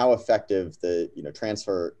how effective the,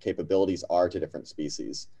 transfer capabilities are to different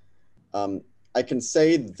species. I can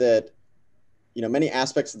say that, many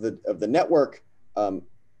aspects of the network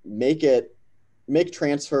make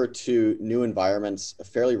transfer to new environments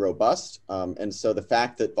fairly robust. And so the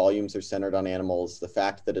fact that volumes are centered on animals, the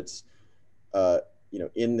fact that it's,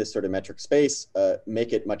 in this sort of metric space,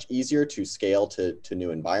 make it much easier to scale to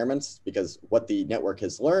new environments, because what the network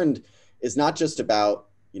has learned is not just about,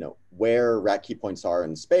 where rat key points are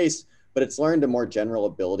in space, but it's learned a more general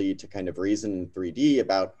ability to kind of reason in 3D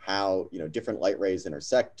about how, different light rays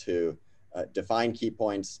intersect to define key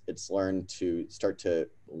points. It's learned to start to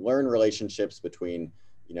learn relationships between,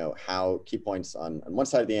 how key points on one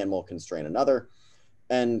side of the animal constrain another.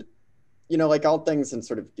 And, like all things in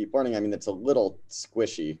sort of deep learning, I mean, it's a little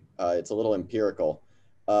squishy, it's a little empirical,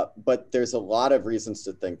 but there's a lot of reasons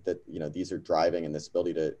to think that, these are driving, and this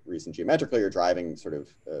ability to reason geometrically are driving sort of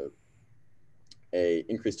a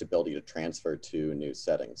increased ability to transfer to new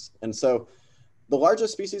settings. And so the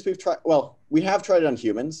largest species we've tried, well, we have tried it on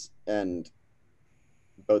humans, and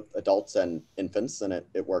both adults and infants, and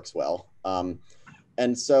it works well.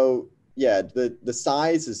 And so, Yeah, the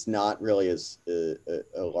size is not really as a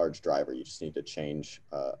large driver. You just need to change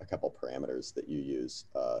a couple parameters that you use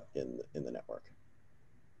in the network.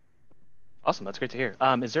 Awesome, that's great to hear.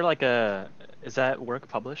 Is there like is that work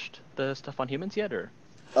published, the stuff on humans yet, or?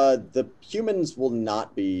 The humans will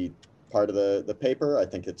not be part of the paper. I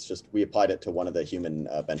think it's just, we applied it to one of the human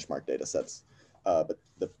benchmark data sets, but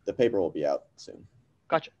the paper will be out soon.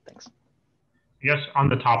 Gotcha, thanks. I guess on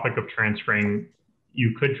the topic of transferring,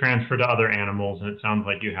 you could transfer to other animals, and it sounds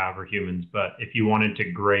like you have, or humans, but if you wanted to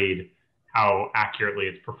grade how accurately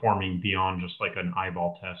it's performing beyond just like an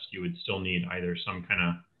eyeball test, you would still need either some kind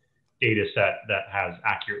of data set that has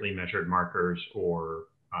accurately measured markers, or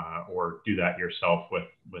do that yourself with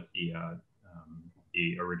the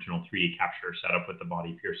original 3D capture setup with the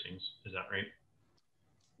body piercings. Is that right?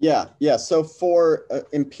 Yeah. So for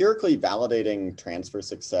empirically validating transfer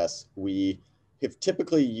success, we have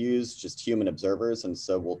typically used just human observers, and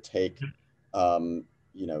so we'll take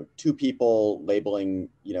two people labeling.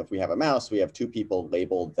 If we have a mouse, we have two people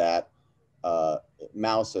labeled that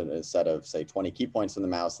mouse and a set of, say, 20 key points in the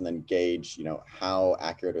mouse, and then gauge how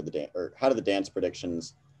accurate are how do the dance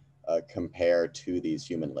predictions compare to these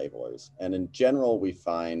human labelers. And in general, we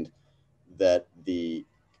find that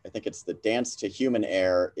I think it's the dance to human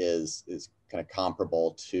error is kind of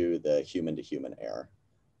comparable to the human to human error.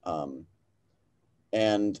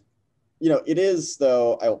 And it is,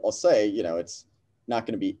 though, I'll say, it's not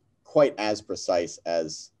going to be quite as precise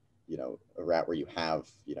as a rat where you have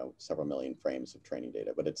several million frames of training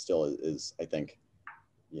data, but it still is, I think,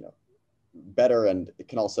 better, and it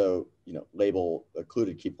can also label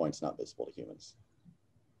occluded key points not visible to humans.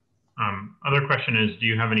 Other question is, do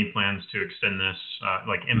you have any plans to extend this,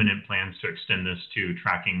 like imminent plans to extend this to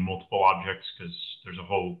tracking multiple objects? Because there's a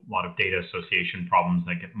whole lot of data association problems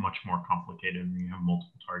that get much more complicated when you have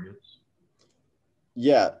multiple targets.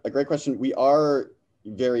 Yeah, a great question. We are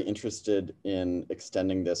very interested in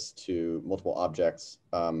extending this to multiple objects.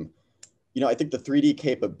 I think the 3D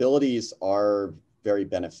capabilities are very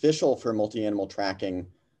beneficial for multi-animal tracking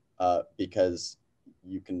because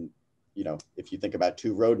you can, if you think about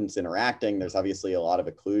two rodents interacting, there's obviously a lot of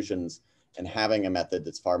occlusions, and having a method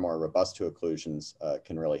that's far more robust to occlusions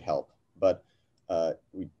can really help. But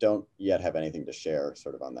we don't yet have anything to share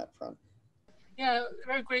sort of on that front. Yeah,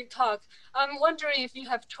 very great talk. I'm wondering if you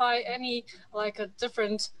have tried any like a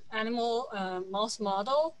different animal mouse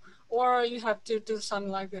model, or you have to do some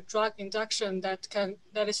like a drug induction that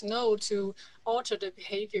is known to alter the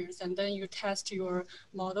behaviors, and then you test your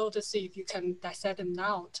model to see if you can dissect them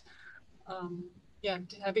out. Yeah,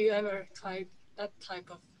 have you ever tried that type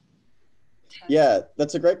of test? Yeah,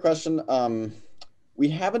 that's a great question. We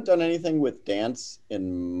haven't done anything with DANCE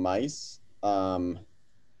in mice.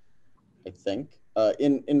 I think.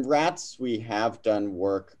 In rats, we have done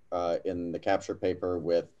work in the capture paper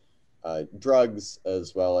with drugs,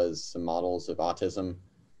 as well as some models of autism.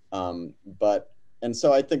 And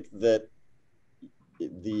so I think that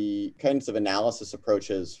the kinds of analysis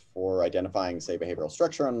approaches for identifying, say, behavioral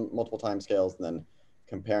structure on multiple timescales, and then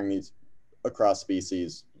comparing these across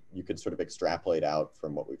species, you could sort of extrapolate out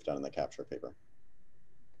from what we've done in the capture paper.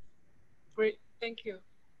 Great, thank you.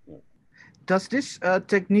 Does this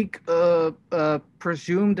technique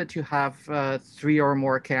presume that you have 3 or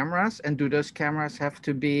more cameras, and do those cameras have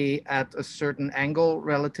to be at a certain angle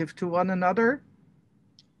relative to one another?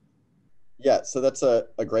 Yeah, so that's a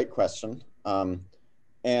great question.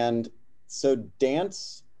 And so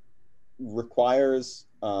DANCE requires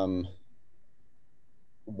at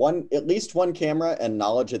least one camera and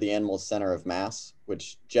knowledge of the animal's center of mass,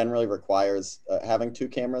 which generally requires having 2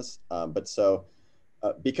 cameras.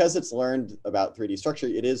 Because it's learned about 3D structure,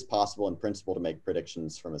 it is possible in principle to make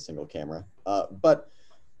predictions from a single camera. But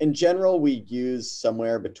in general, we use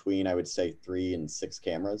somewhere between, I would say, 3 and 6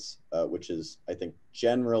 cameras, which is, I think,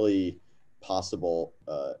 generally possible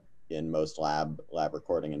in most lab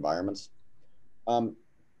recording environments.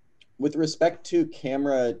 With respect to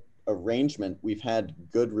camera arrangement, we've had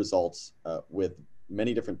good results with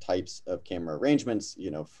many different types of camera arrangements,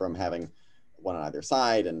 from having one on either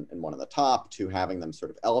side and one on the top, to having them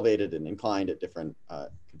sort of elevated and inclined at different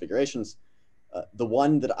configurations. The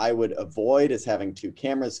one that I would avoid is having 2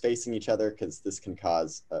 cameras facing each other, because this can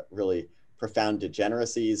cause really profound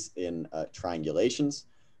degeneracies in triangulations.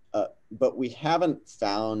 But we haven't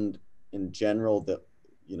found in general that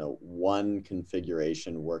one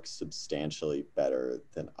configuration works substantially better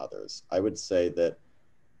than others. I would say that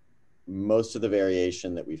most of the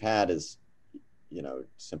variation that we've had is,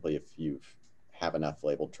 simply if you have enough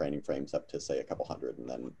labeled training frames up to, say, a couple hundred, and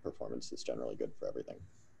then performance is generally good for everything.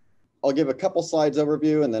 I'll give a couple slides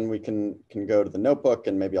overview, and then we can go to the notebook,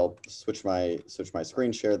 and maybe I'll switch my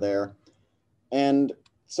screen share there. And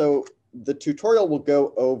so the tutorial will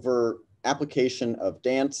go over application of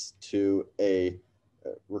DANCE to a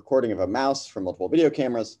recording of a mouse from multiple video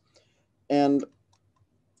cameras. And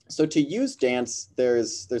so to use DANCE,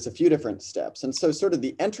 there's a few different steps. And so sort of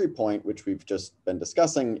the entry point, which we've just been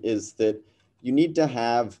discussing, is that you need to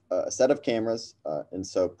have a set of cameras, and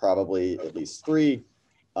so probably at least 3.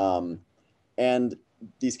 And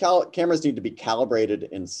these cameras need to be calibrated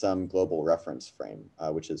in some global reference frame,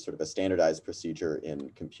 which is sort of a standardized procedure in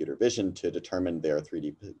computer vision to determine their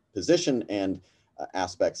 3D position and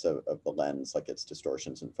aspects of the lens, like its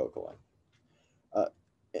distortions and focal length.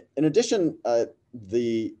 In addition,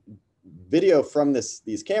 the video from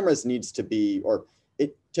these cameras needs to be, or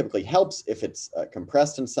it typically helps if it's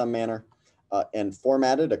compressed in some manner and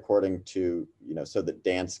formatted according to, so that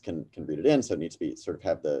DANCE can read it in. So it needs to be sort of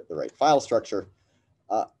have the right file structure.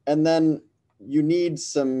 And then you need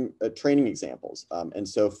some training examples. And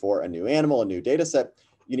so for a new animal, a new data set,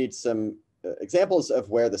 you need some examples of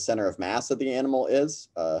where the center of mass of the animal is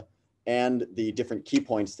and the different key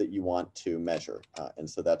points that you want to measure. And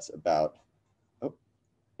so that's about,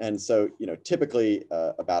 typically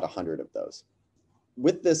about 100 of those.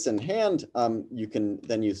 With this in hand, you can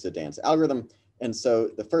then use the DANCE algorithm. And so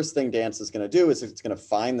the first thing DANCE is going to do is it's going to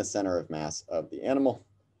find the center of mass of the animal.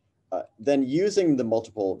 Then using the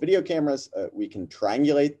multiple video cameras, we can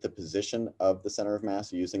triangulate the position of the center of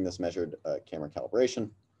mass using this measured camera calibration.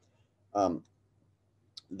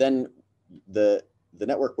 Then the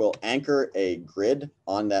network will anchor a grid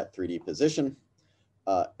on that 3D position.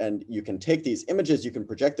 And you can take these images, you can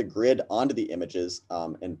project the grid onto the images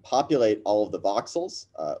and populate all of the voxels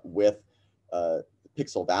with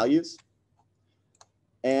pixel values.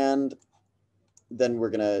 And then we're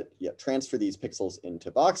going to transfer these pixels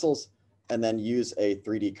into voxels and then use a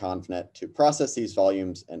 3D ConvNet to process these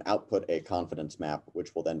volumes and output a confidence map,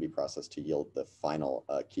 which will then be processed to yield the final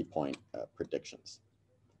key point predictions.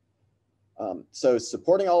 So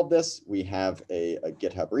supporting all of this, we have a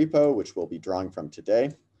GitHub repo, which we'll be drawing from today.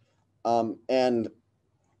 And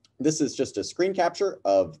this is just a screen capture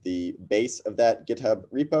of the base of that GitHub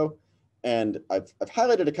repo. And I've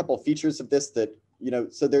highlighted a couple of features of this that,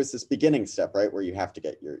 so there's this beginning step, right, where you have to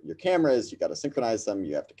get your cameras, you got to synchronize them,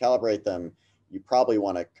 you have to calibrate them, you probably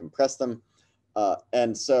want to compress them.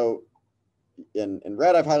 And so in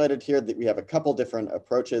red, I've highlighted here that we have a couple different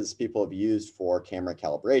approaches people have used for camera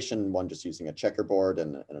calibration, one just using a checkerboard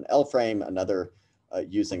and an L frame, another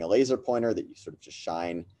using a laser pointer that you sort of just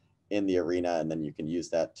shine in the arena, and then you can use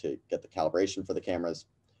that to get the calibration for the cameras.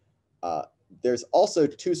 There's also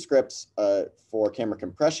 2 scripts for camera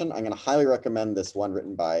compression. I'm going to highly recommend this one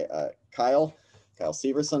written by Kyle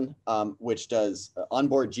Severson, which does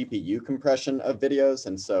onboard GPU compression of videos.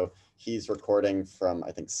 And so he's recording from,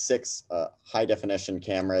 I think, 6 high definition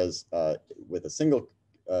cameras with a single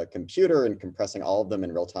computer and compressing all of them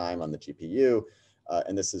in real time on the GPU.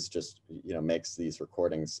 And this is just, makes these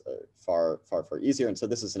recordings far easier. And so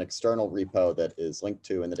this is an external repo that is linked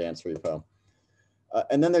to in the DANCE repo.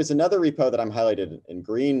 And then there's another repo that I'm highlighted in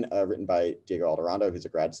green, written by Diego Alderando, who's a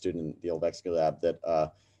grad student in the Olvexky lab,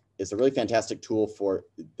 that is a really fantastic tool for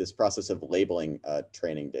this process of labeling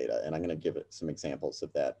training data. And I'm going to give it some examples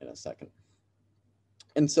of that in a second.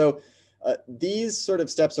 And so these sort of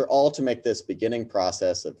steps are all to make this beginning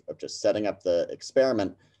process of just setting up the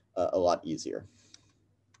experiment a lot easier.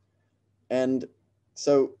 And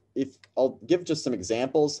so if I'll give just some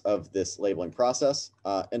examples of this labeling process.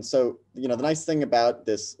 And so, the nice thing about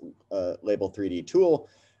this Label 3D tool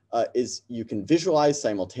is you can visualize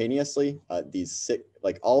simultaneously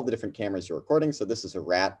like all of the different cameras you're recording. So this is a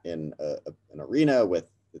rat in an arena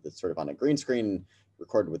that's sort of on a green screen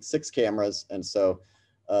recorded with 6 cameras. And so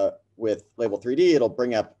with Label 3D, it'll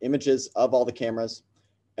bring up images of all the cameras.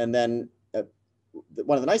 And then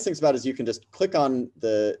one of the nice things about it is you can just click on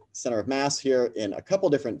the center of mass here in a couple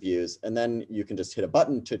different views, and then you can just hit a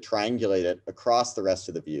button to triangulate it across the rest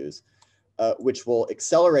of the views, which will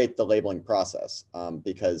accelerate the labeling process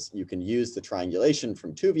because you can use the triangulation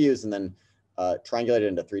from 2 views and then triangulate it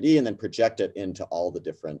into 3D and then project it into all the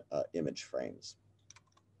different image frames.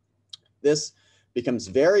 This becomes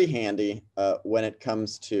very handy when it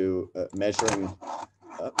comes to measuring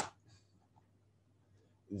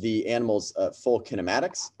the animal's full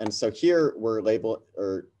kinematics. And so here we're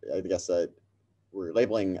we're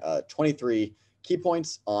labeling 23 key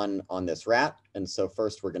points on this rat. And so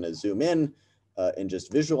first we're going to zoom in and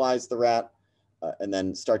just visualize the rat and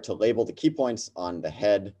then start to label the key points on the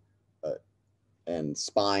head and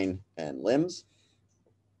spine and limbs.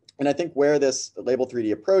 And I think where this label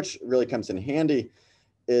 3D approach really comes in handy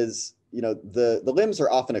is, the limbs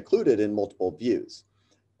are often occluded in multiple views.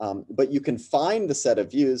 But you can find the set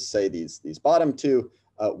of views, say these bottom two,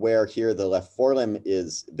 where here the left forelimb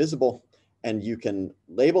is visible, and you can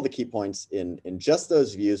label the key points in just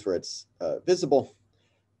those views where it's visible.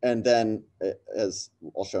 And then, as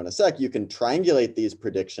I'll show in a sec, you can triangulate these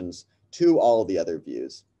predictions to all the other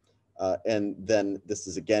views. And then this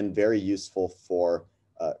is, again, very useful for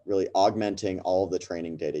really augmenting all of the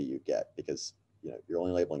training data you get, because you're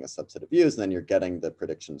only labeling a subset of views, and then you're getting the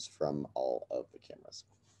predictions from all of the cameras.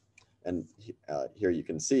 And here you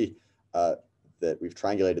can see that we've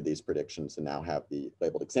triangulated these predictions and now have the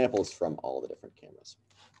labeled examples from all the different cameras.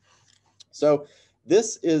 So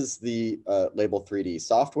this is the Label 3D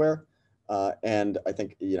software, and I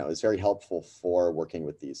think is very helpful for working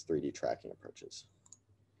with these 3D tracking approaches.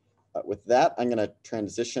 With that, I'm going to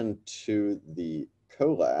transition to the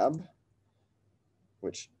collab,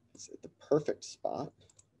 which is at the perfect spot.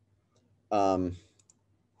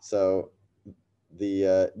 So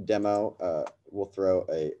the demo will throw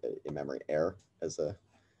a memory error as a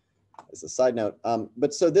side note.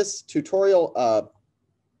 But so this tutorial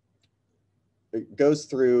goes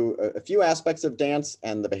through a few aspects of DANCE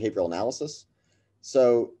and the behavioral analysis.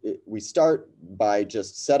 So we start by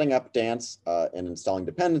just setting up DANCE and installing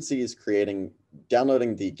dependencies,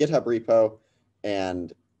 downloading the GitHub repo,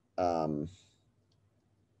 and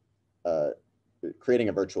creating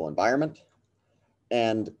a virtual environment.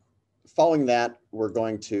 And following that, we're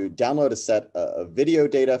going to download a set of video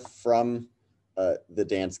data from the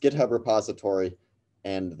DANCE GitHub repository,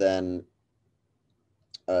 and then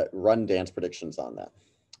run DANCE predictions on that.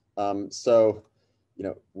 So,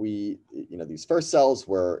 these first cells,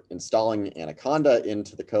 we're installing Anaconda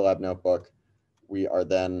into the Colab notebook. We are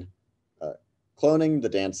then cloning the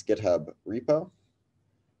DANCE GitHub repo.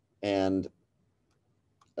 And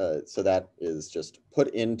so that is just put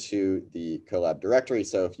into the Colab directory.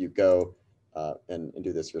 So if you go and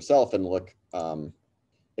do this yourself and look,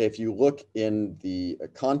 if you look in the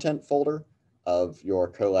content folder of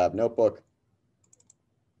your Colab notebook,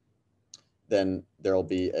 then there will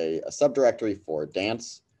be a subdirectory for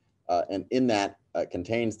DANCE, and in that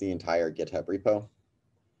contains the entire GitHub repo.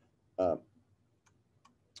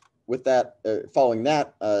 With that, following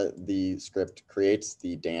that, the script creates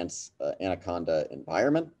the DANCE Anaconda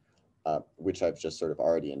environment, which I've just sort of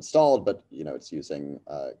already installed, but it's using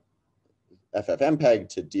FFmpeg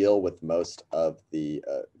to deal with most of the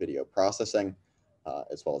video processing,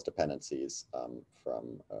 as well as dependencies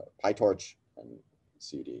from PyTorch and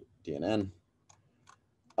cd-dnn.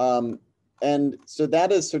 And so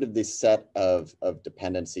that is sort of the set of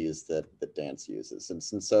dependencies that DANCE uses.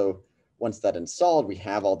 And so once that's installed, we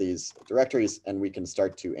have all these directories, and we can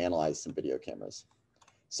start to analyze some video cameras.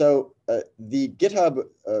 So the GitHub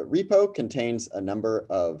repo contains a number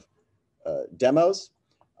of demos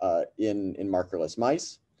in markerless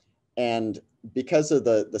mice. And because of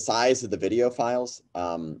the size of the video files,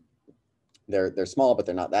 they're small, but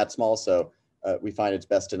they're not that small. So we find it's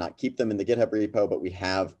best to not keep them in the GitHub repo, but we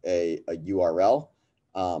have a URL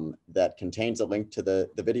that contains a link to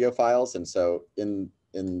the video files. And so in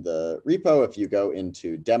the repo, if you go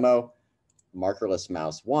into demo, markerless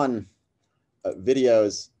mouse 1,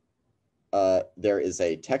 videos, there is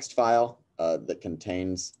a text file that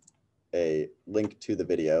contains a link to the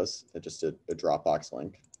videos, just a Dropbox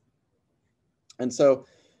link. And so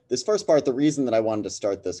this first part, the reason that I wanted to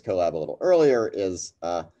start this collab a little earlier is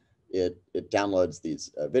it downloads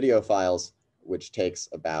these video files, which takes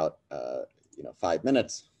about 5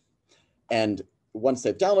 minutes. And once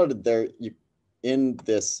they've downloaded, they're in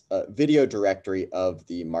this video directory of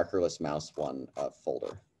the markerless mouse 1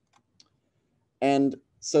 folder. And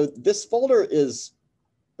so this folder is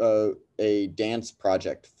a DANCE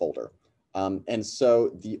project folder. And so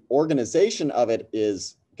the organization of it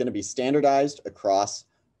is going to be standardized across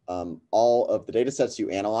all of the data sets you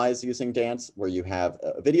analyze using DANCE, where you have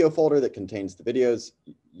a video folder that contains the videos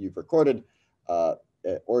you've recorded,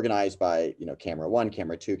 organized by camera 1,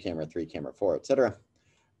 camera 2, camera 3, camera 4, et cetera.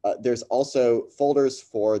 There's also folders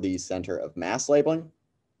for the center of mass labeling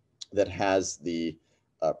that has the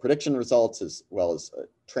prediction results, as well as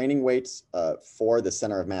training weights for the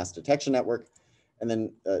center of mass detection network. And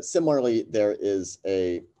then similarly, there is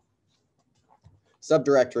a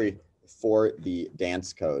subdirectory for the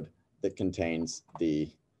DANCE code that contains the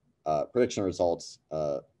prediction results,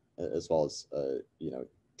 as well as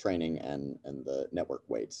training and the network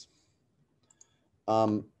weights.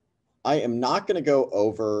 I am not going to go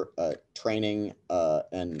over training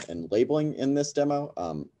and labeling in this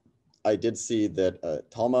demo. I did see that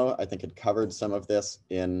Talmo, I think, had covered some of this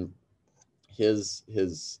in his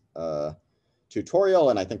tutorial,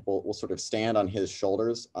 and I think we'll sort of stand on his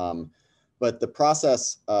shoulders. But the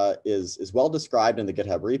process is well described in the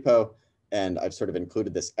GitHub repo, and I've sort of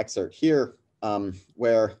included this excerpt here,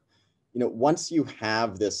 where once you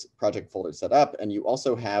have this project folder set up, and you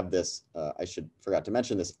also have this, forgot to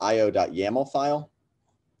mention this io.yaml file.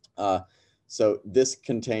 So this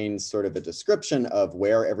contains sort of a description of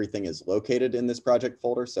where everything is located in this project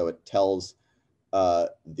folder. So it tells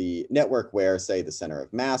the network where, say, the center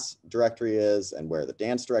of mass directory is and where the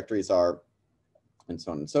DANCE directories are, and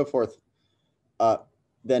so on and so forth.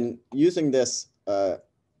 Then using this,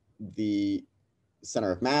 the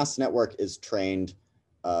center of mass network is trained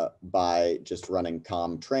by just running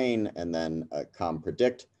com_train and then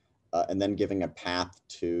com_predict, and then giving a path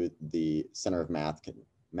to the center of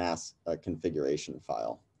mass configuration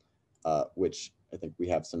file, which I think we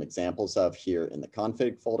have some examples of here in the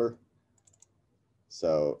config folder.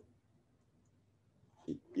 So,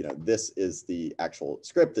 this is the actual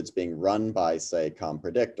script that's being run by, say,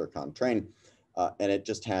 com_predict or com_train, and it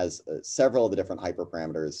just has several of the different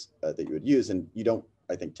hyperparameters that you would use, and you don't,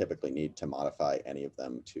 I think, typically need to modify any of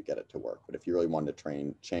them to get it to work. But if you really wanted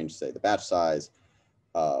to change, say, the batch size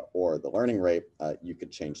or the learning rate, you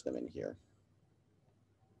could change them in here.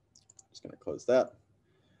 Just going to close that.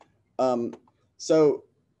 So,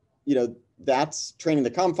 that's training the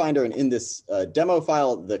COM_FINDER, and in this demo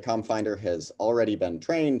file, the COM_FINDER has already been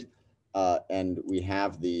trained, and we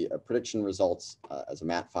have the prediction results as a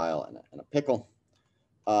mat file and a pickle.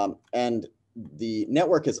 And the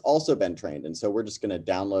network has also been trained, and so we're just going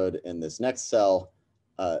to download in this next cell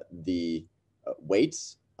the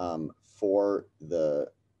weights for the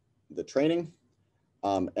training.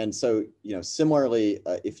 And so, similarly,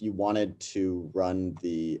 if you wanted to run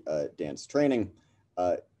the DANCE training,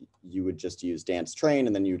 you would just use DANCE train,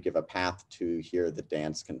 and then you would give a path to here the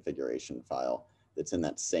DANCE configuration file that's in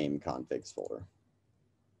that same configs folder.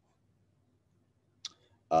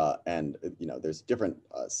 And there's a different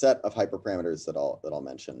set of hyperparameters that I'll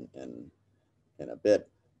mention in a bit.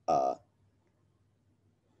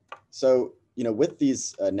 So with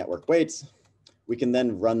these network weights, we can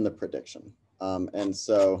then run the prediction. And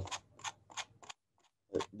so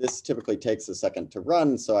this typically takes a second to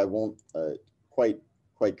run, so I won't quite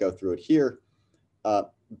go through it here.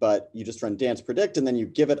 But you just run DANCE predict, and then you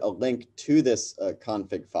give it a link to this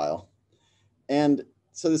config file. And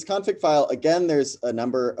so this config file, again, there's a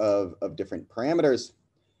number of different parameters,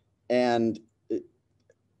 and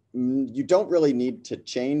you don't really need to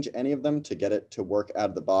change any of them to get it to work out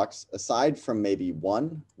of the box, aside from maybe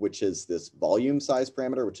one, which is this volume size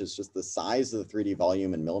parameter, which is just the size of the 3D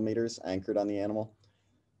volume in millimeters anchored on the animal.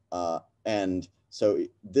 And so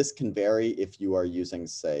this can vary if you are using,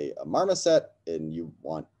 say, a marmoset and you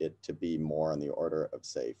want it to be more on the order of,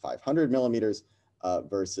 say, 500 millimeters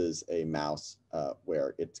versus a mouse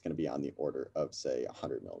where it's going to be on the order of, say,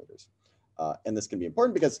 100 millimeters. And this can be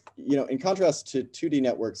important because, in contrast to 2D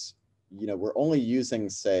networks, we're only using,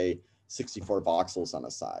 say, 64 voxels on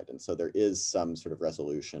a side. And so there is some sort of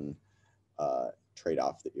resolution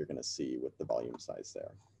trade-off that you're going to see with the volume size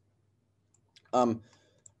there.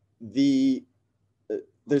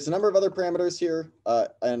 There's a number of other parameters here,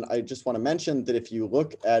 and I just want to mention that if you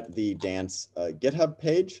look at the DANCE GitHub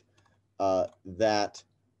page, that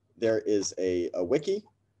there is a wiki,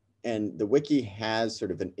 and the wiki has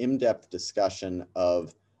sort of an in-depth discussion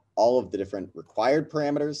of all of the different required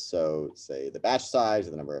parameters. So say the batch size,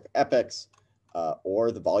 or the number of epochs,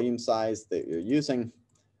 or the volume size that you're using,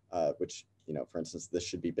 which, for instance, this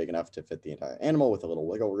should be big enough to fit the entire animal with a little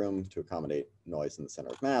wiggle room to accommodate noise in the center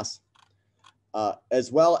of mass.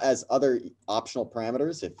 As well as other optional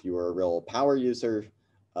parameters if you were a real power user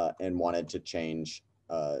and wanted to change,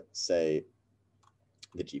 say,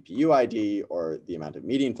 the GPU ID or the amount of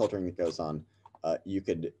median filtering that goes on, you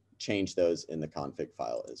could change those in the config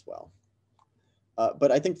file as well.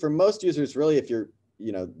 But I think for most users, really, if you're,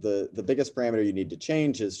 the biggest parameter you need to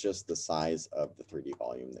change is just the size of the 3D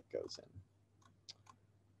volume that goes in.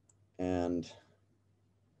 And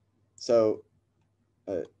so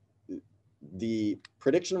the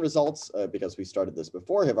prediction results, because we started this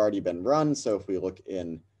before, have already been run. So if we look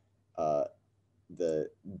in the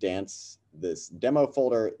DANCE, this demo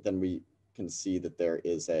folder, then we can see that there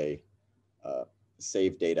is a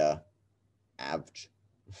save data avg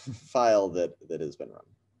file that has been run.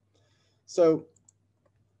 So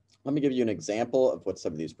let me give you an example of what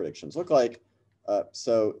some of these predictions look like.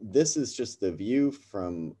 So this is just the view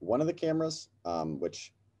from one of the cameras,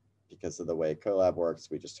 which, because of the way Colab works,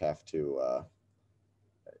 we just have to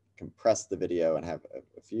compress the video and have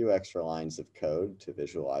a few extra lines of code to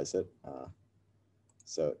visualize it.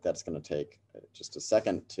 So that's going to take just a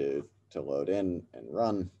second to load in and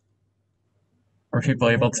run. Were people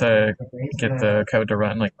able to get the code to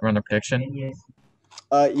run a prediction?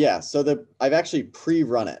 Yeah, so I've actually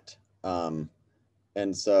pre-run it,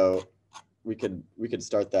 and so we could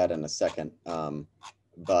start that in a second.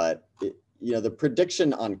 But the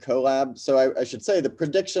prediction on Colab. So I should say the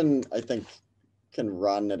prediction I think can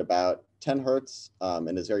run at about 10 hertz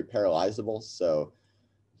and is very parallelizable. So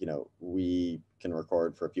we can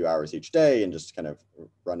record for a few hours each day and just kind of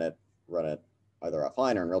run it either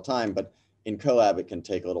offline or in real time. But in Colab, it can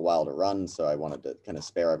take a little while to run. So I wanted to kind of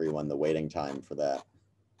spare everyone the waiting time for that.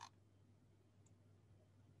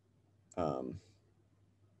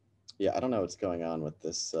 Yeah, I don't know what's going on with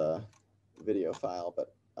this video file,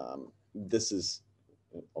 but this is,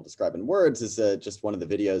 I'll describe in words, is just one of the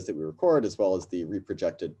videos that we record, as well as the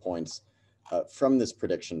reprojected points from this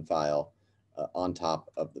prediction file on top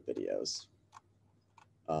of the videos.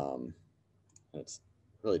 And it's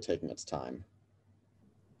really taking its time.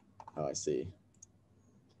 Oh, I see.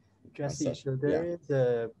 Jesse, so there is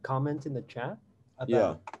a comment in the chat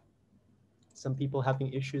about some people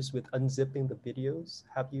having issues with unzipping the videos.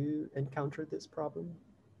 Have you encountered this problem?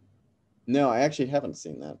 No, I actually haven't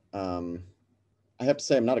seen that. I have to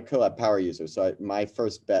say I'm not a Colab power user, so my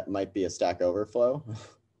first bet might be a Stack Overflow.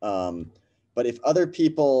 But if other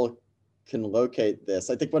people can locate this,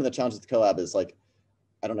 I think one of the challenges with Colab is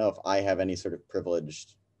I don't know if I have any sort of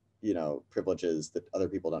privileges that other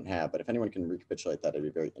people don't have, but if anyone can recapitulate that, I'd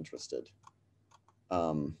be very interested.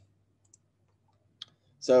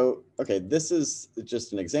 So, okay, this is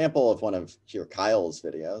just an example of one of Kyle's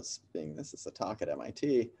videos, being this is a talk at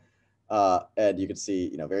MIT. And you can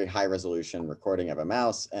see, very high resolution recording of a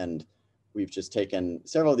mouse. And we've just taken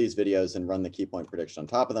several of these videos and run the key point prediction on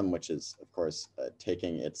top of them, which is, of course,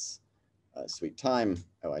 taking its sweet time.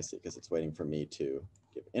 Oh, I see, because it's waiting for me to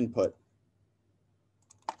give input.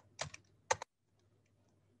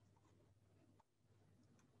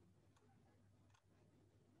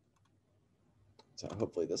 So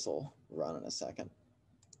hopefully this will run in a second.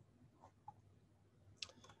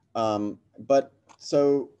 But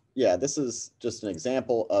so, yeah, this is just an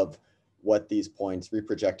example of what these points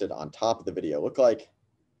reprojected on top of the video look like,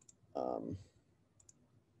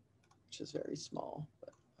 which is very small,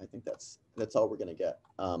 but I think that's all we're going to get.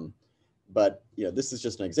 But this is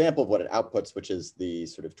just an example of what it outputs, which is the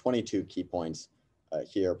sort of 22 key points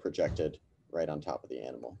here projected right on top of the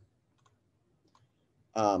animal.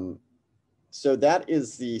 So that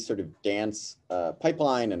is the sort of DANNCE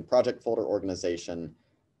pipeline and project folder organization.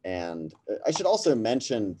 And I should also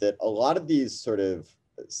mention that a lot of these sort of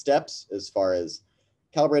steps, as far as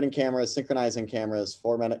calibrating cameras, synchronizing cameras,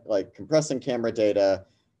 formatting, compressing camera data,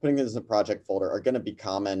 putting this in a project folder, are going to be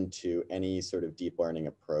common to any sort of deep learning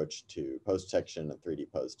approach to pose detection and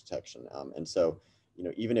 3D pose detection. And so,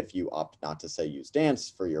 even if you opt not to say use DANNCE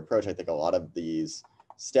for your approach, I think a lot of these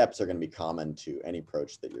steps are going to be common to any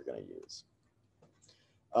approach that you're going to use.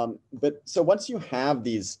 But so once you have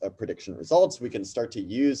these prediction results, we can start to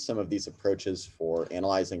use some of these approaches for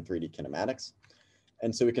analyzing 3D kinematics.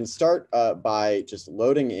 And so we can start by just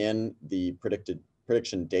loading in the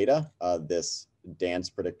prediction data, this DANNCE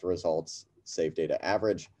predict results, save data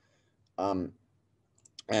average.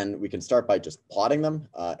 And we can start by just plotting them.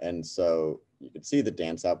 And so you can see the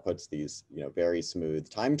DANNCE outputs these very smooth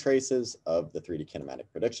time traces of the 3D kinematic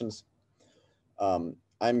predictions.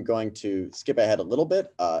 I'm going to skip ahead a little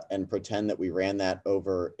bit and pretend that we ran that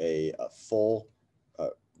over a full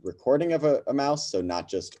recording of a mouse. So not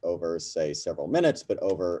just over, say, several minutes, but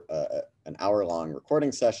over an hour-long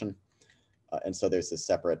recording session. And so there's this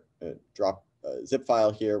separate drop zip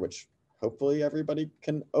file here, which hopefully everybody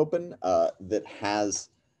can open, that has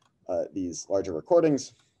these larger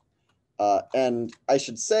recordings. And I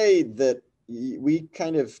should say that we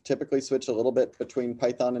kind of typically switch a little bit between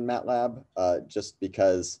Python and MATLAB, just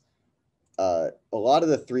because a lot of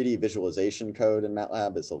the 3D visualization code in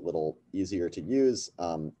MATLAB is a little easier to use.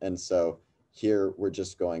 And so here we're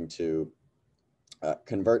just going to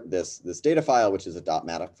convert this data file, which is a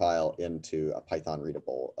 .mat file, into a Python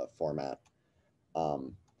readable format.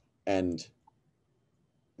 And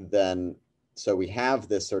then, so we have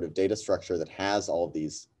this sort of data structure that has all of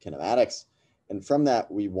these kinematics. And from that,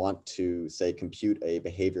 we want to, say, compute a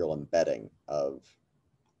behavioral embedding of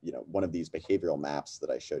one of these behavioral maps that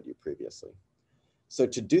I showed you previously. So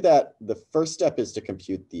to do that, the first step is to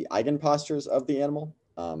compute the eigenpostures of the animal.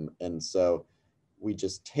 And so we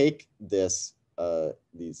just take this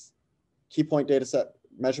these key point data set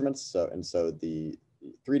measurements. So the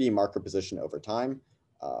 3D marker position over time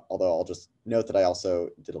Although I'll just note that I also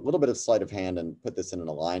did a little bit of sleight of hand and put this in an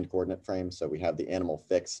aligned coordinate frame. So we have the animal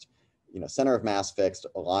fixed, center of mass fixed,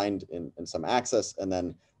 aligned in some axis, and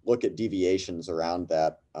then look at deviations around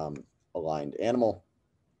that aligned animal.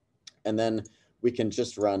 And then we can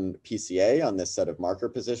just run PCA on this set of marker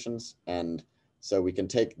positions. And so we can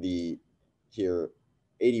take the here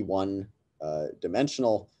 81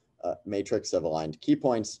 dimensional matrix of aligned key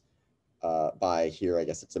points by here, I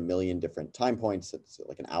guess it's 1 million different time points. It's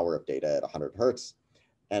like an hour of data at 100 hertz.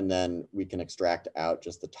 And then we can extract out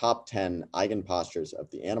just the top 10 eigenpostures of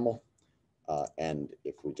the animal. And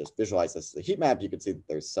if we just visualize this as a heat map, you can see that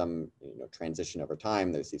there's some transition over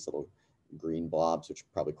time. There's these little green blobs, which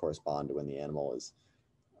probably correspond to when the animal is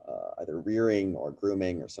either rearing or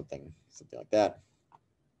grooming or something like that.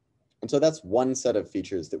 And so that's one set of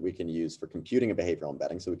features that we can use for computing a behavioral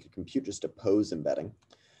embedding. So we could compute just a pose embedding.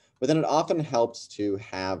 But then it often helps to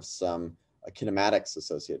have some kinematics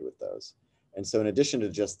associated with those. And so in addition to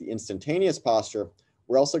just the instantaneous posture,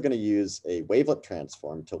 we're also going to use a wavelet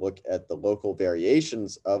transform to look at the local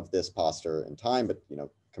variations of this posture in time, but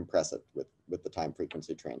compress it with the time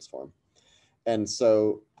frequency transform. And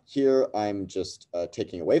so here I'm just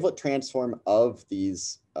taking a wavelet transform of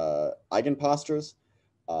these eigenpostures.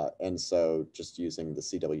 And so just using the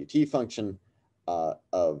CWT function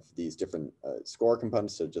of these different score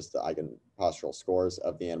components, so just the eigenpostural scores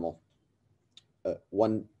of the animal.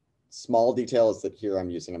 One small detail is that here I'm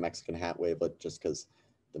using a Mexican hat wavelet just because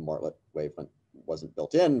the Mortlet wavelet wasn't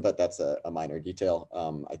built in, but that's a minor detail.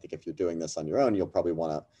 I think if you're doing this on your own, you'll probably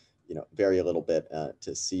want to vary a little bit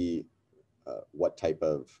to see what type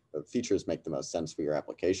of features make the most sense for your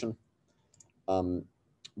application.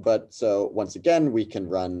 But so once again, we can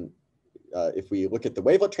run, if we look at the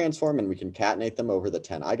wavelet transform and we concatenate them over the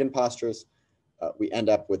 10 eigenpostures, we end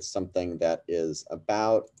up with something that is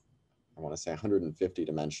about, I want to say 150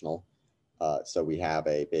 dimensional. So we have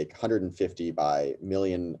a big 150 by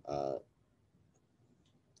million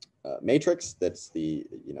matrix that's the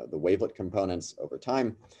wavelet components over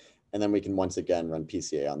time. And then we can once again run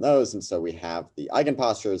PCA on those. And so we have the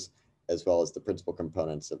eigenpostures as well as the principal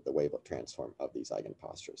components of the wavelet transform of these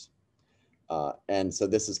eigenpostures. And so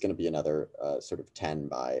this is going to be another sort of 10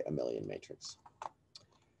 by 1 million matrix.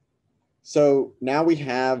 So now we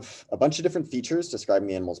have a bunch of different features describing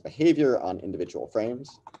the animal's behavior on individual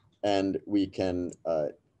frames. And we can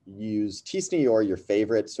use t-SNE or your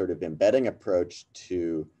favorite sort of embedding approach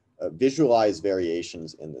to visualize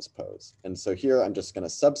variations in this pose. And so here I'm just going to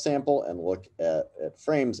subsample and look at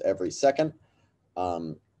frames every second.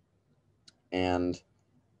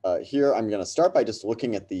 Here I'm going to start by just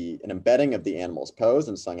looking at an embedding of the animal's pose.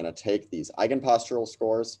 And so I'm going to take these eigenpostural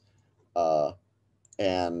scores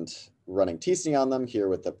and running t-SNE on them here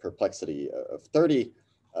with the perplexity of 30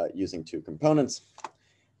 using 2 components.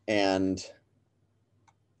 And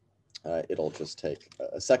it'll just take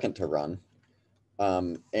a second to run.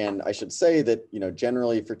 And I should say that,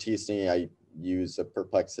 generally for t-SNE, I use a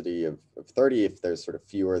perplexity of 30 if there's sort of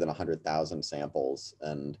fewer than 100,000 samples,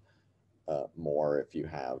 and more if you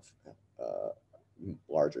have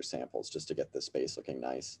larger samples, just to get the space looking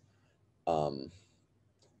nice.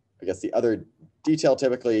 I guess the other detail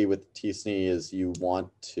typically with t-SNE is you want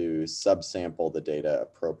to subsample the data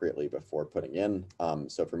appropriately before putting in.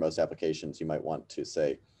 So for most applications, you might want to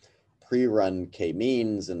say pre-run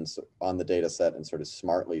k-means and on the data set and sort of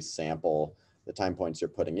smartly sample the time points you're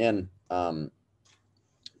putting in.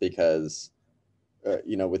 Because,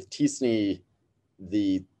 with t-SNE,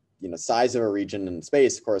 the size of a region in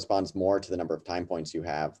space corresponds more to the number of time points you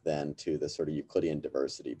have than to the sort of Euclidean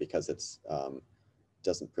diversity, because it's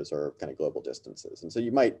doesn't preserve kind of global distances. And so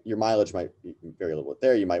your mileage might vary a little bit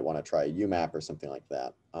there. You might want to try a UMAP or something like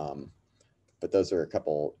that. But those are a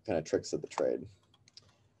couple kind of tricks of the trade.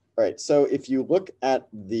 All right, so if you look at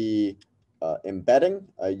the embedding,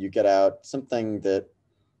 you get out something that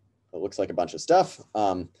looks like a bunch of stuff,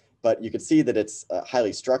 but you can see that it's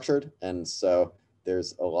highly structured. And so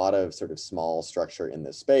there's a lot of sort of small structure in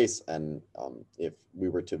this space. And if we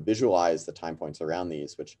were to visualize the time points around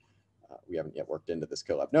these, which we haven't yet worked into this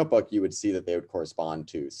CoLab notebook, you would see that they would correspond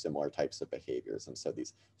to similar types of behaviors. And so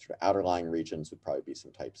these sort of outerlying regions would probably be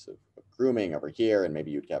some types of grooming over here, and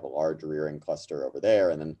maybe you'd have a large rearing cluster over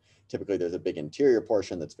there. And then typically there's a big interior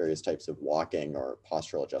portion that's various types of walking or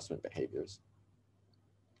postural adjustment behaviors.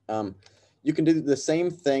 You can do the same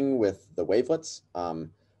thing with the wavelets.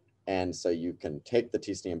 And so you can take the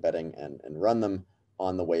t-SNE embedding and run them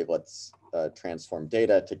on the wavelets transform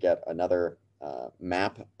data to get another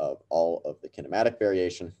map of all of the kinematic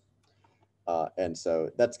variation. And so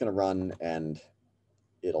that's going to run, and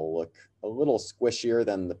it'll look a little squishier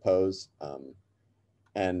than the pose.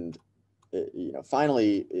 And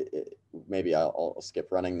finally, maybe I'll skip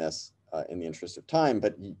running this in the interest of time,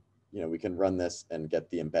 but we can run this and get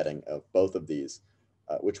the embedding of both of these,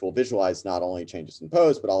 which will visualize not only changes in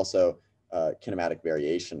pose, but also kinematic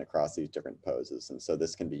variation across these different poses. And so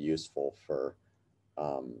this can be useful for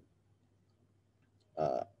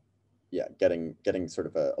getting sort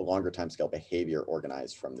of a longer timescale behavior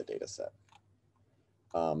organized from the data set.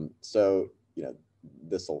 So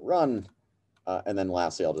this will run. And then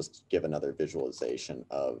lastly, I'll just give another visualization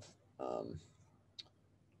of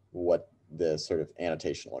what the sort of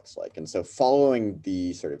annotation looks like. And so following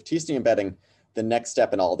the sort of t-SNE embedding, the next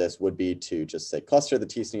step in all this would be to just say cluster the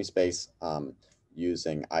t-SNE space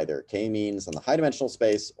using either k-means on the high dimensional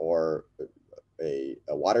space or a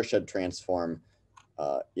watershed transform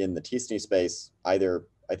in the t-SNE space. Either,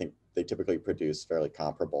 I think they typically produce fairly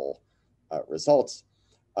comparable results,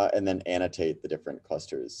 and then annotate the different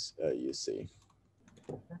clusters you see.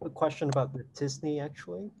 I have a question about the t-SNE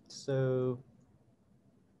actually. So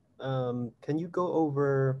can you go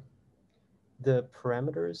over the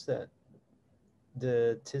parameters that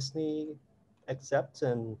the t-SNE accepts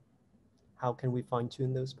and how can we fine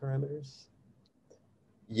tune those parameters?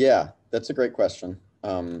 Yeah, that's a great question.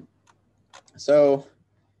 So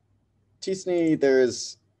t-SNE,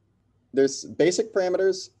 there's basic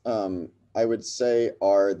parameters, I would say,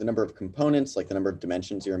 are the number of components, like the number of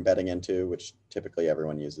dimensions you're embedding into, which typically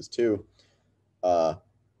everyone uses too.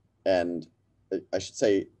 And I should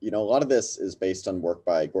say, a lot of this is based on work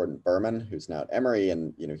by Gordon Berman, who's now at Emory,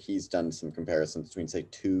 and he's done some comparisons between, say,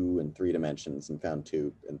 2 and 3 dimensions and found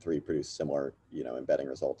 2 and 3 produce similar, embedding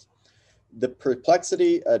results. The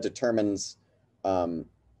perplexity determines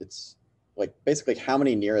it's like basically how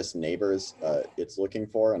many nearest neighbors it's looking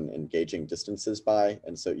for and engaging distances by.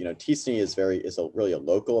 And so, t-SNE is really a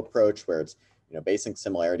local approach where it's, basing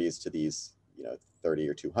similarities to these, 30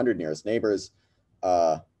 or 200 nearest neighbors.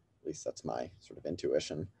 At least that's my sort of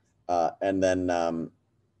intuition. And then,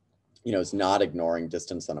 it's not ignoring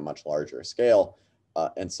distance on a much larger scale.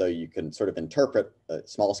 And so you can sort of interpret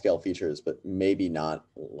small scale features, but maybe not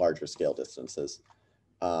larger scale distances.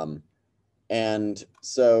 And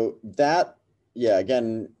so that, yeah,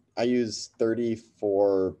 again, I use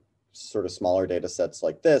 34 sort of smaller data sets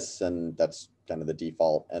like this, and that's kind of the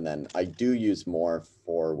default. And then I do use more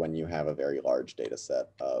for when you have a very large data set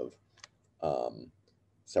of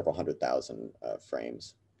several 100,000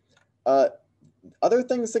 frames. Other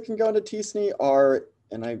things that can go into t-SNE are,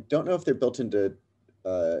 and I don't know if they're built into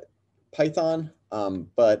Python,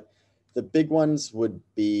 but the big ones would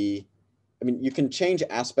be, you can change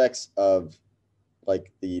aspects of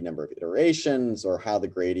like the number of iterations or how the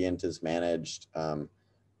gradient is managed.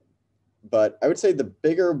 But I would say the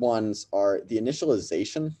bigger ones are the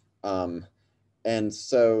initialization. And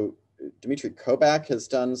so Dmitry Kobak has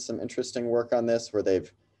done some interesting work on this where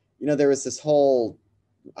they've, there was this whole,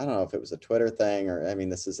 I don't know if it was a Twitter thing or,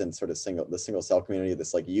 this is in sort of the single cell community,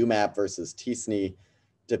 this like UMAP versus t-SNE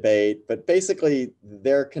debate. But basically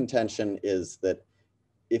their contention is that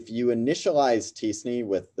if you initialize t-SNE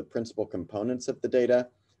with the principal components of the data,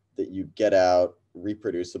 that you get out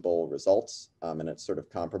reproducible results, and it's sort of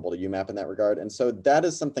comparable to UMAP in that regard. And so that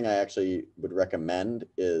is something I actually would recommend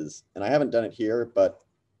is, and I haven't done it here, but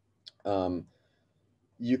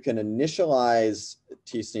you can initialize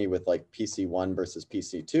t-SNE with like PC1 versus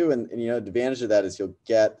PC2. And the advantage of that is you'll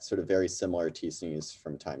get sort of very similar t-SNEs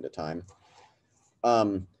from time to time.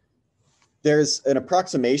 There's an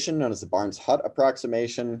approximation known as the Barnes-Hutt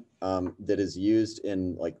approximation that is used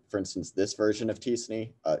in, like, for instance, this version of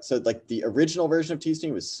t-SNE. So like the original version of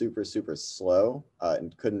t-SNE was super, super slow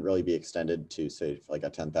and couldn't really be extended to, say, like a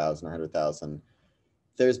 10,000 or 100,000.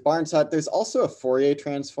 There's Barnes-Hutt. There's also a Fourier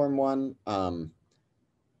transform one. I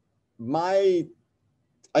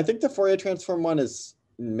think the Fourier transform one is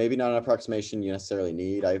maybe not an approximation you necessarily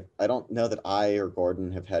need. I don't know that I or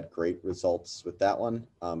Gordon have had great results with that one,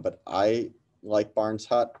 but I like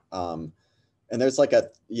Barnes-Hutt. And there's like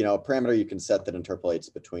a parameter you can set that interpolates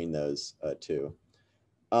between those two.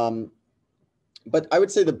 But I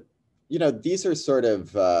would say these are sort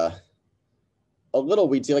of a little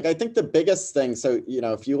weedsy. Like I think the biggest thing, so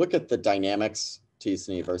if you look at the dynamics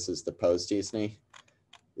t-SNE versus the pose t-SNE,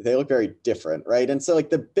 they look very different, right? And so like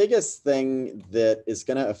the biggest thing that is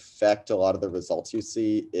going to affect a lot of the results you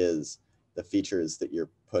see is the features that you're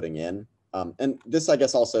putting in. And this, I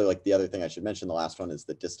guess, also like the other thing I should mention, the last one is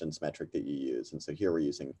the distance metric that you use. And so here we're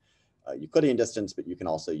using Euclidean distance, but you can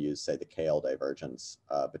also use, say, the KL divergence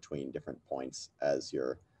between different points as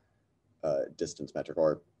your distance metric,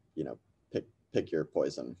 or pick your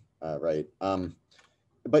poison, right?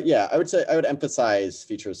 But yeah, I would say I would emphasize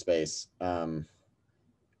feature space.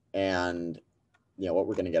 And what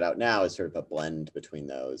we're going to get out now is sort of a blend between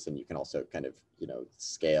those. And you can also kind of,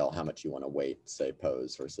 scale how much you want to weight, say,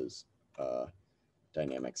 pose versus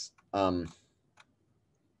dynamics.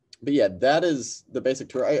 But yeah, that is the basic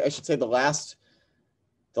tour. I should say the last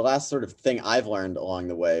sort of thing I've learned along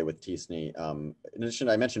the way with t-SNE, in addition,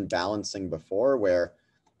 I mentioned balancing before, where,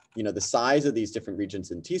 the size of these different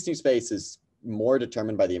regions in t-SNE space is more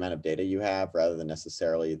determined by the amount of data you have rather than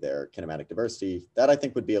necessarily their kinematic diversity. That I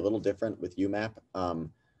think would be a little different with UMAP.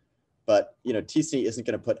 But t-SNE isn't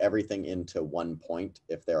going to put everything into one point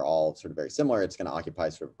if they're all sort of very similar. It's going to occupy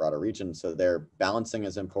sort of broader regions. So their balancing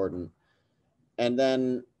is important. And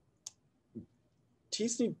then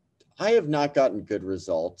t-SNE, I have not gotten good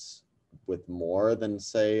results with more than,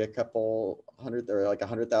 say, a couple hundred or like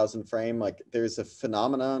 100,000 frame. Like there's a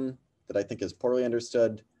phenomenon that I think is poorly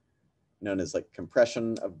understood, known as like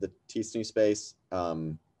compression of the t-SNE space,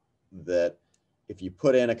 that if you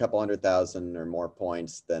put in a couple 100,000 or more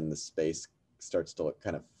points, then the space starts to look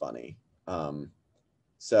kind of funny.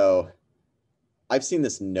 So I've seen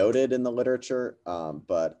this noted in the literature,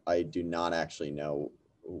 but I do not actually know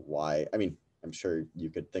why. I mean, I'm sure you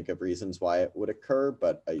could think of reasons why it would occur,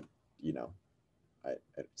 but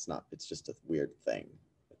it's just a weird thing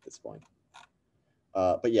at this point.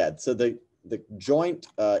 But yeah, so the joint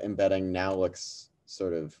embedding now looks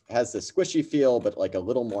sort of, has this squishy feel, but like a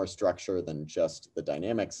little more structure than just the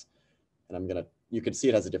dynamics. And you can see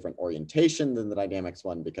it has a different orientation than the dynamics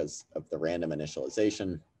one because of the random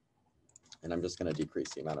initialization. And I'm just gonna decrease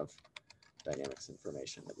the amount of dynamics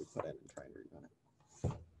information that we put in and try and rerun it.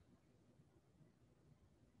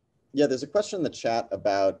 Yeah, there's a question in the chat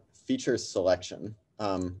about feature selection.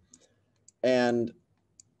 And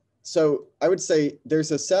so I would say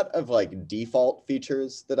there's a set of like default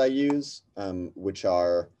features that I use, which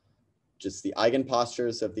are just the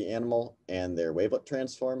eigenpostures of the animal and their wavelet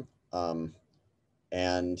transform.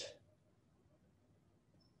 And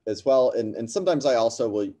as well, and sometimes I also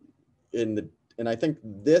will, and I think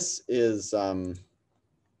this is,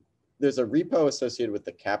 there's a repo associated with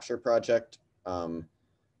the Capture project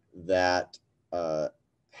that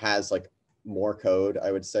has like more code,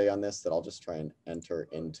 I would say, on this that I'll just try and enter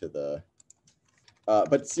into the,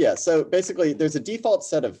 but yeah, so basically there's a default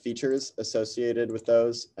set of features associated with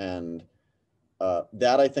those, and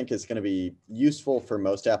that I think is going to be useful for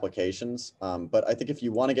most applications. But I think if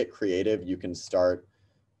you want to get creative, you can start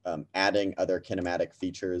adding other kinematic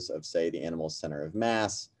features of, say, the animal's center of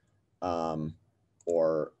mass,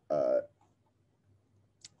 or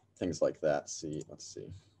things like that. Let's see.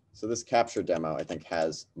 So this Capture demo, I think,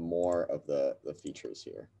 has more of the features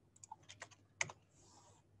here.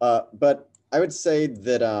 But I would say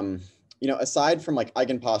that, aside from like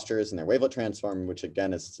eigenpostures and their wavelet transform, which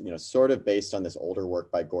again is, sort of based on this older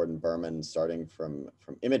work by Gordon Berman, starting from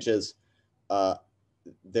images,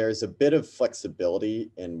 there's a bit of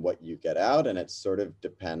flexibility in what you get out, and it sort of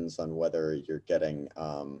depends on whether you're getting,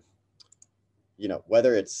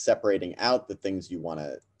 whether it's separating out the things you want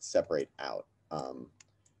to separate out.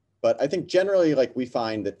 But I think generally, like, we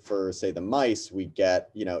find that for, say, the mice, we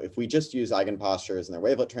get, if we just use eigenpostures and their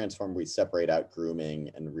wavelet transform, we separate out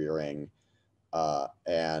grooming and rearing,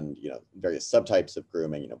 and, various subtypes of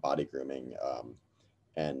grooming, body grooming,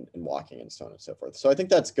 and walking and so on and so forth. So I think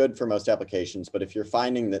that's good for most applications. But if you're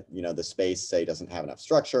finding that, the space, say, doesn't have enough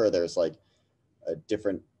structure, or there's like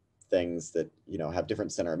different things that, have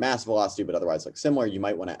different center of mass velocity, but otherwise look similar, you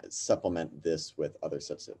might want to supplement this with other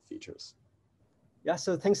sets of features. Yeah,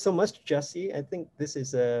 so thanks so much, Jesse. I think this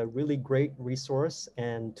is a really great resource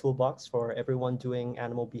and toolbox for everyone doing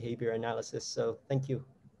animal behavior analysis. So thank you.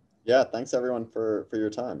 Yeah, thanks everyone for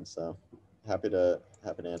your time. So happy to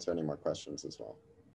answer any more questions as well.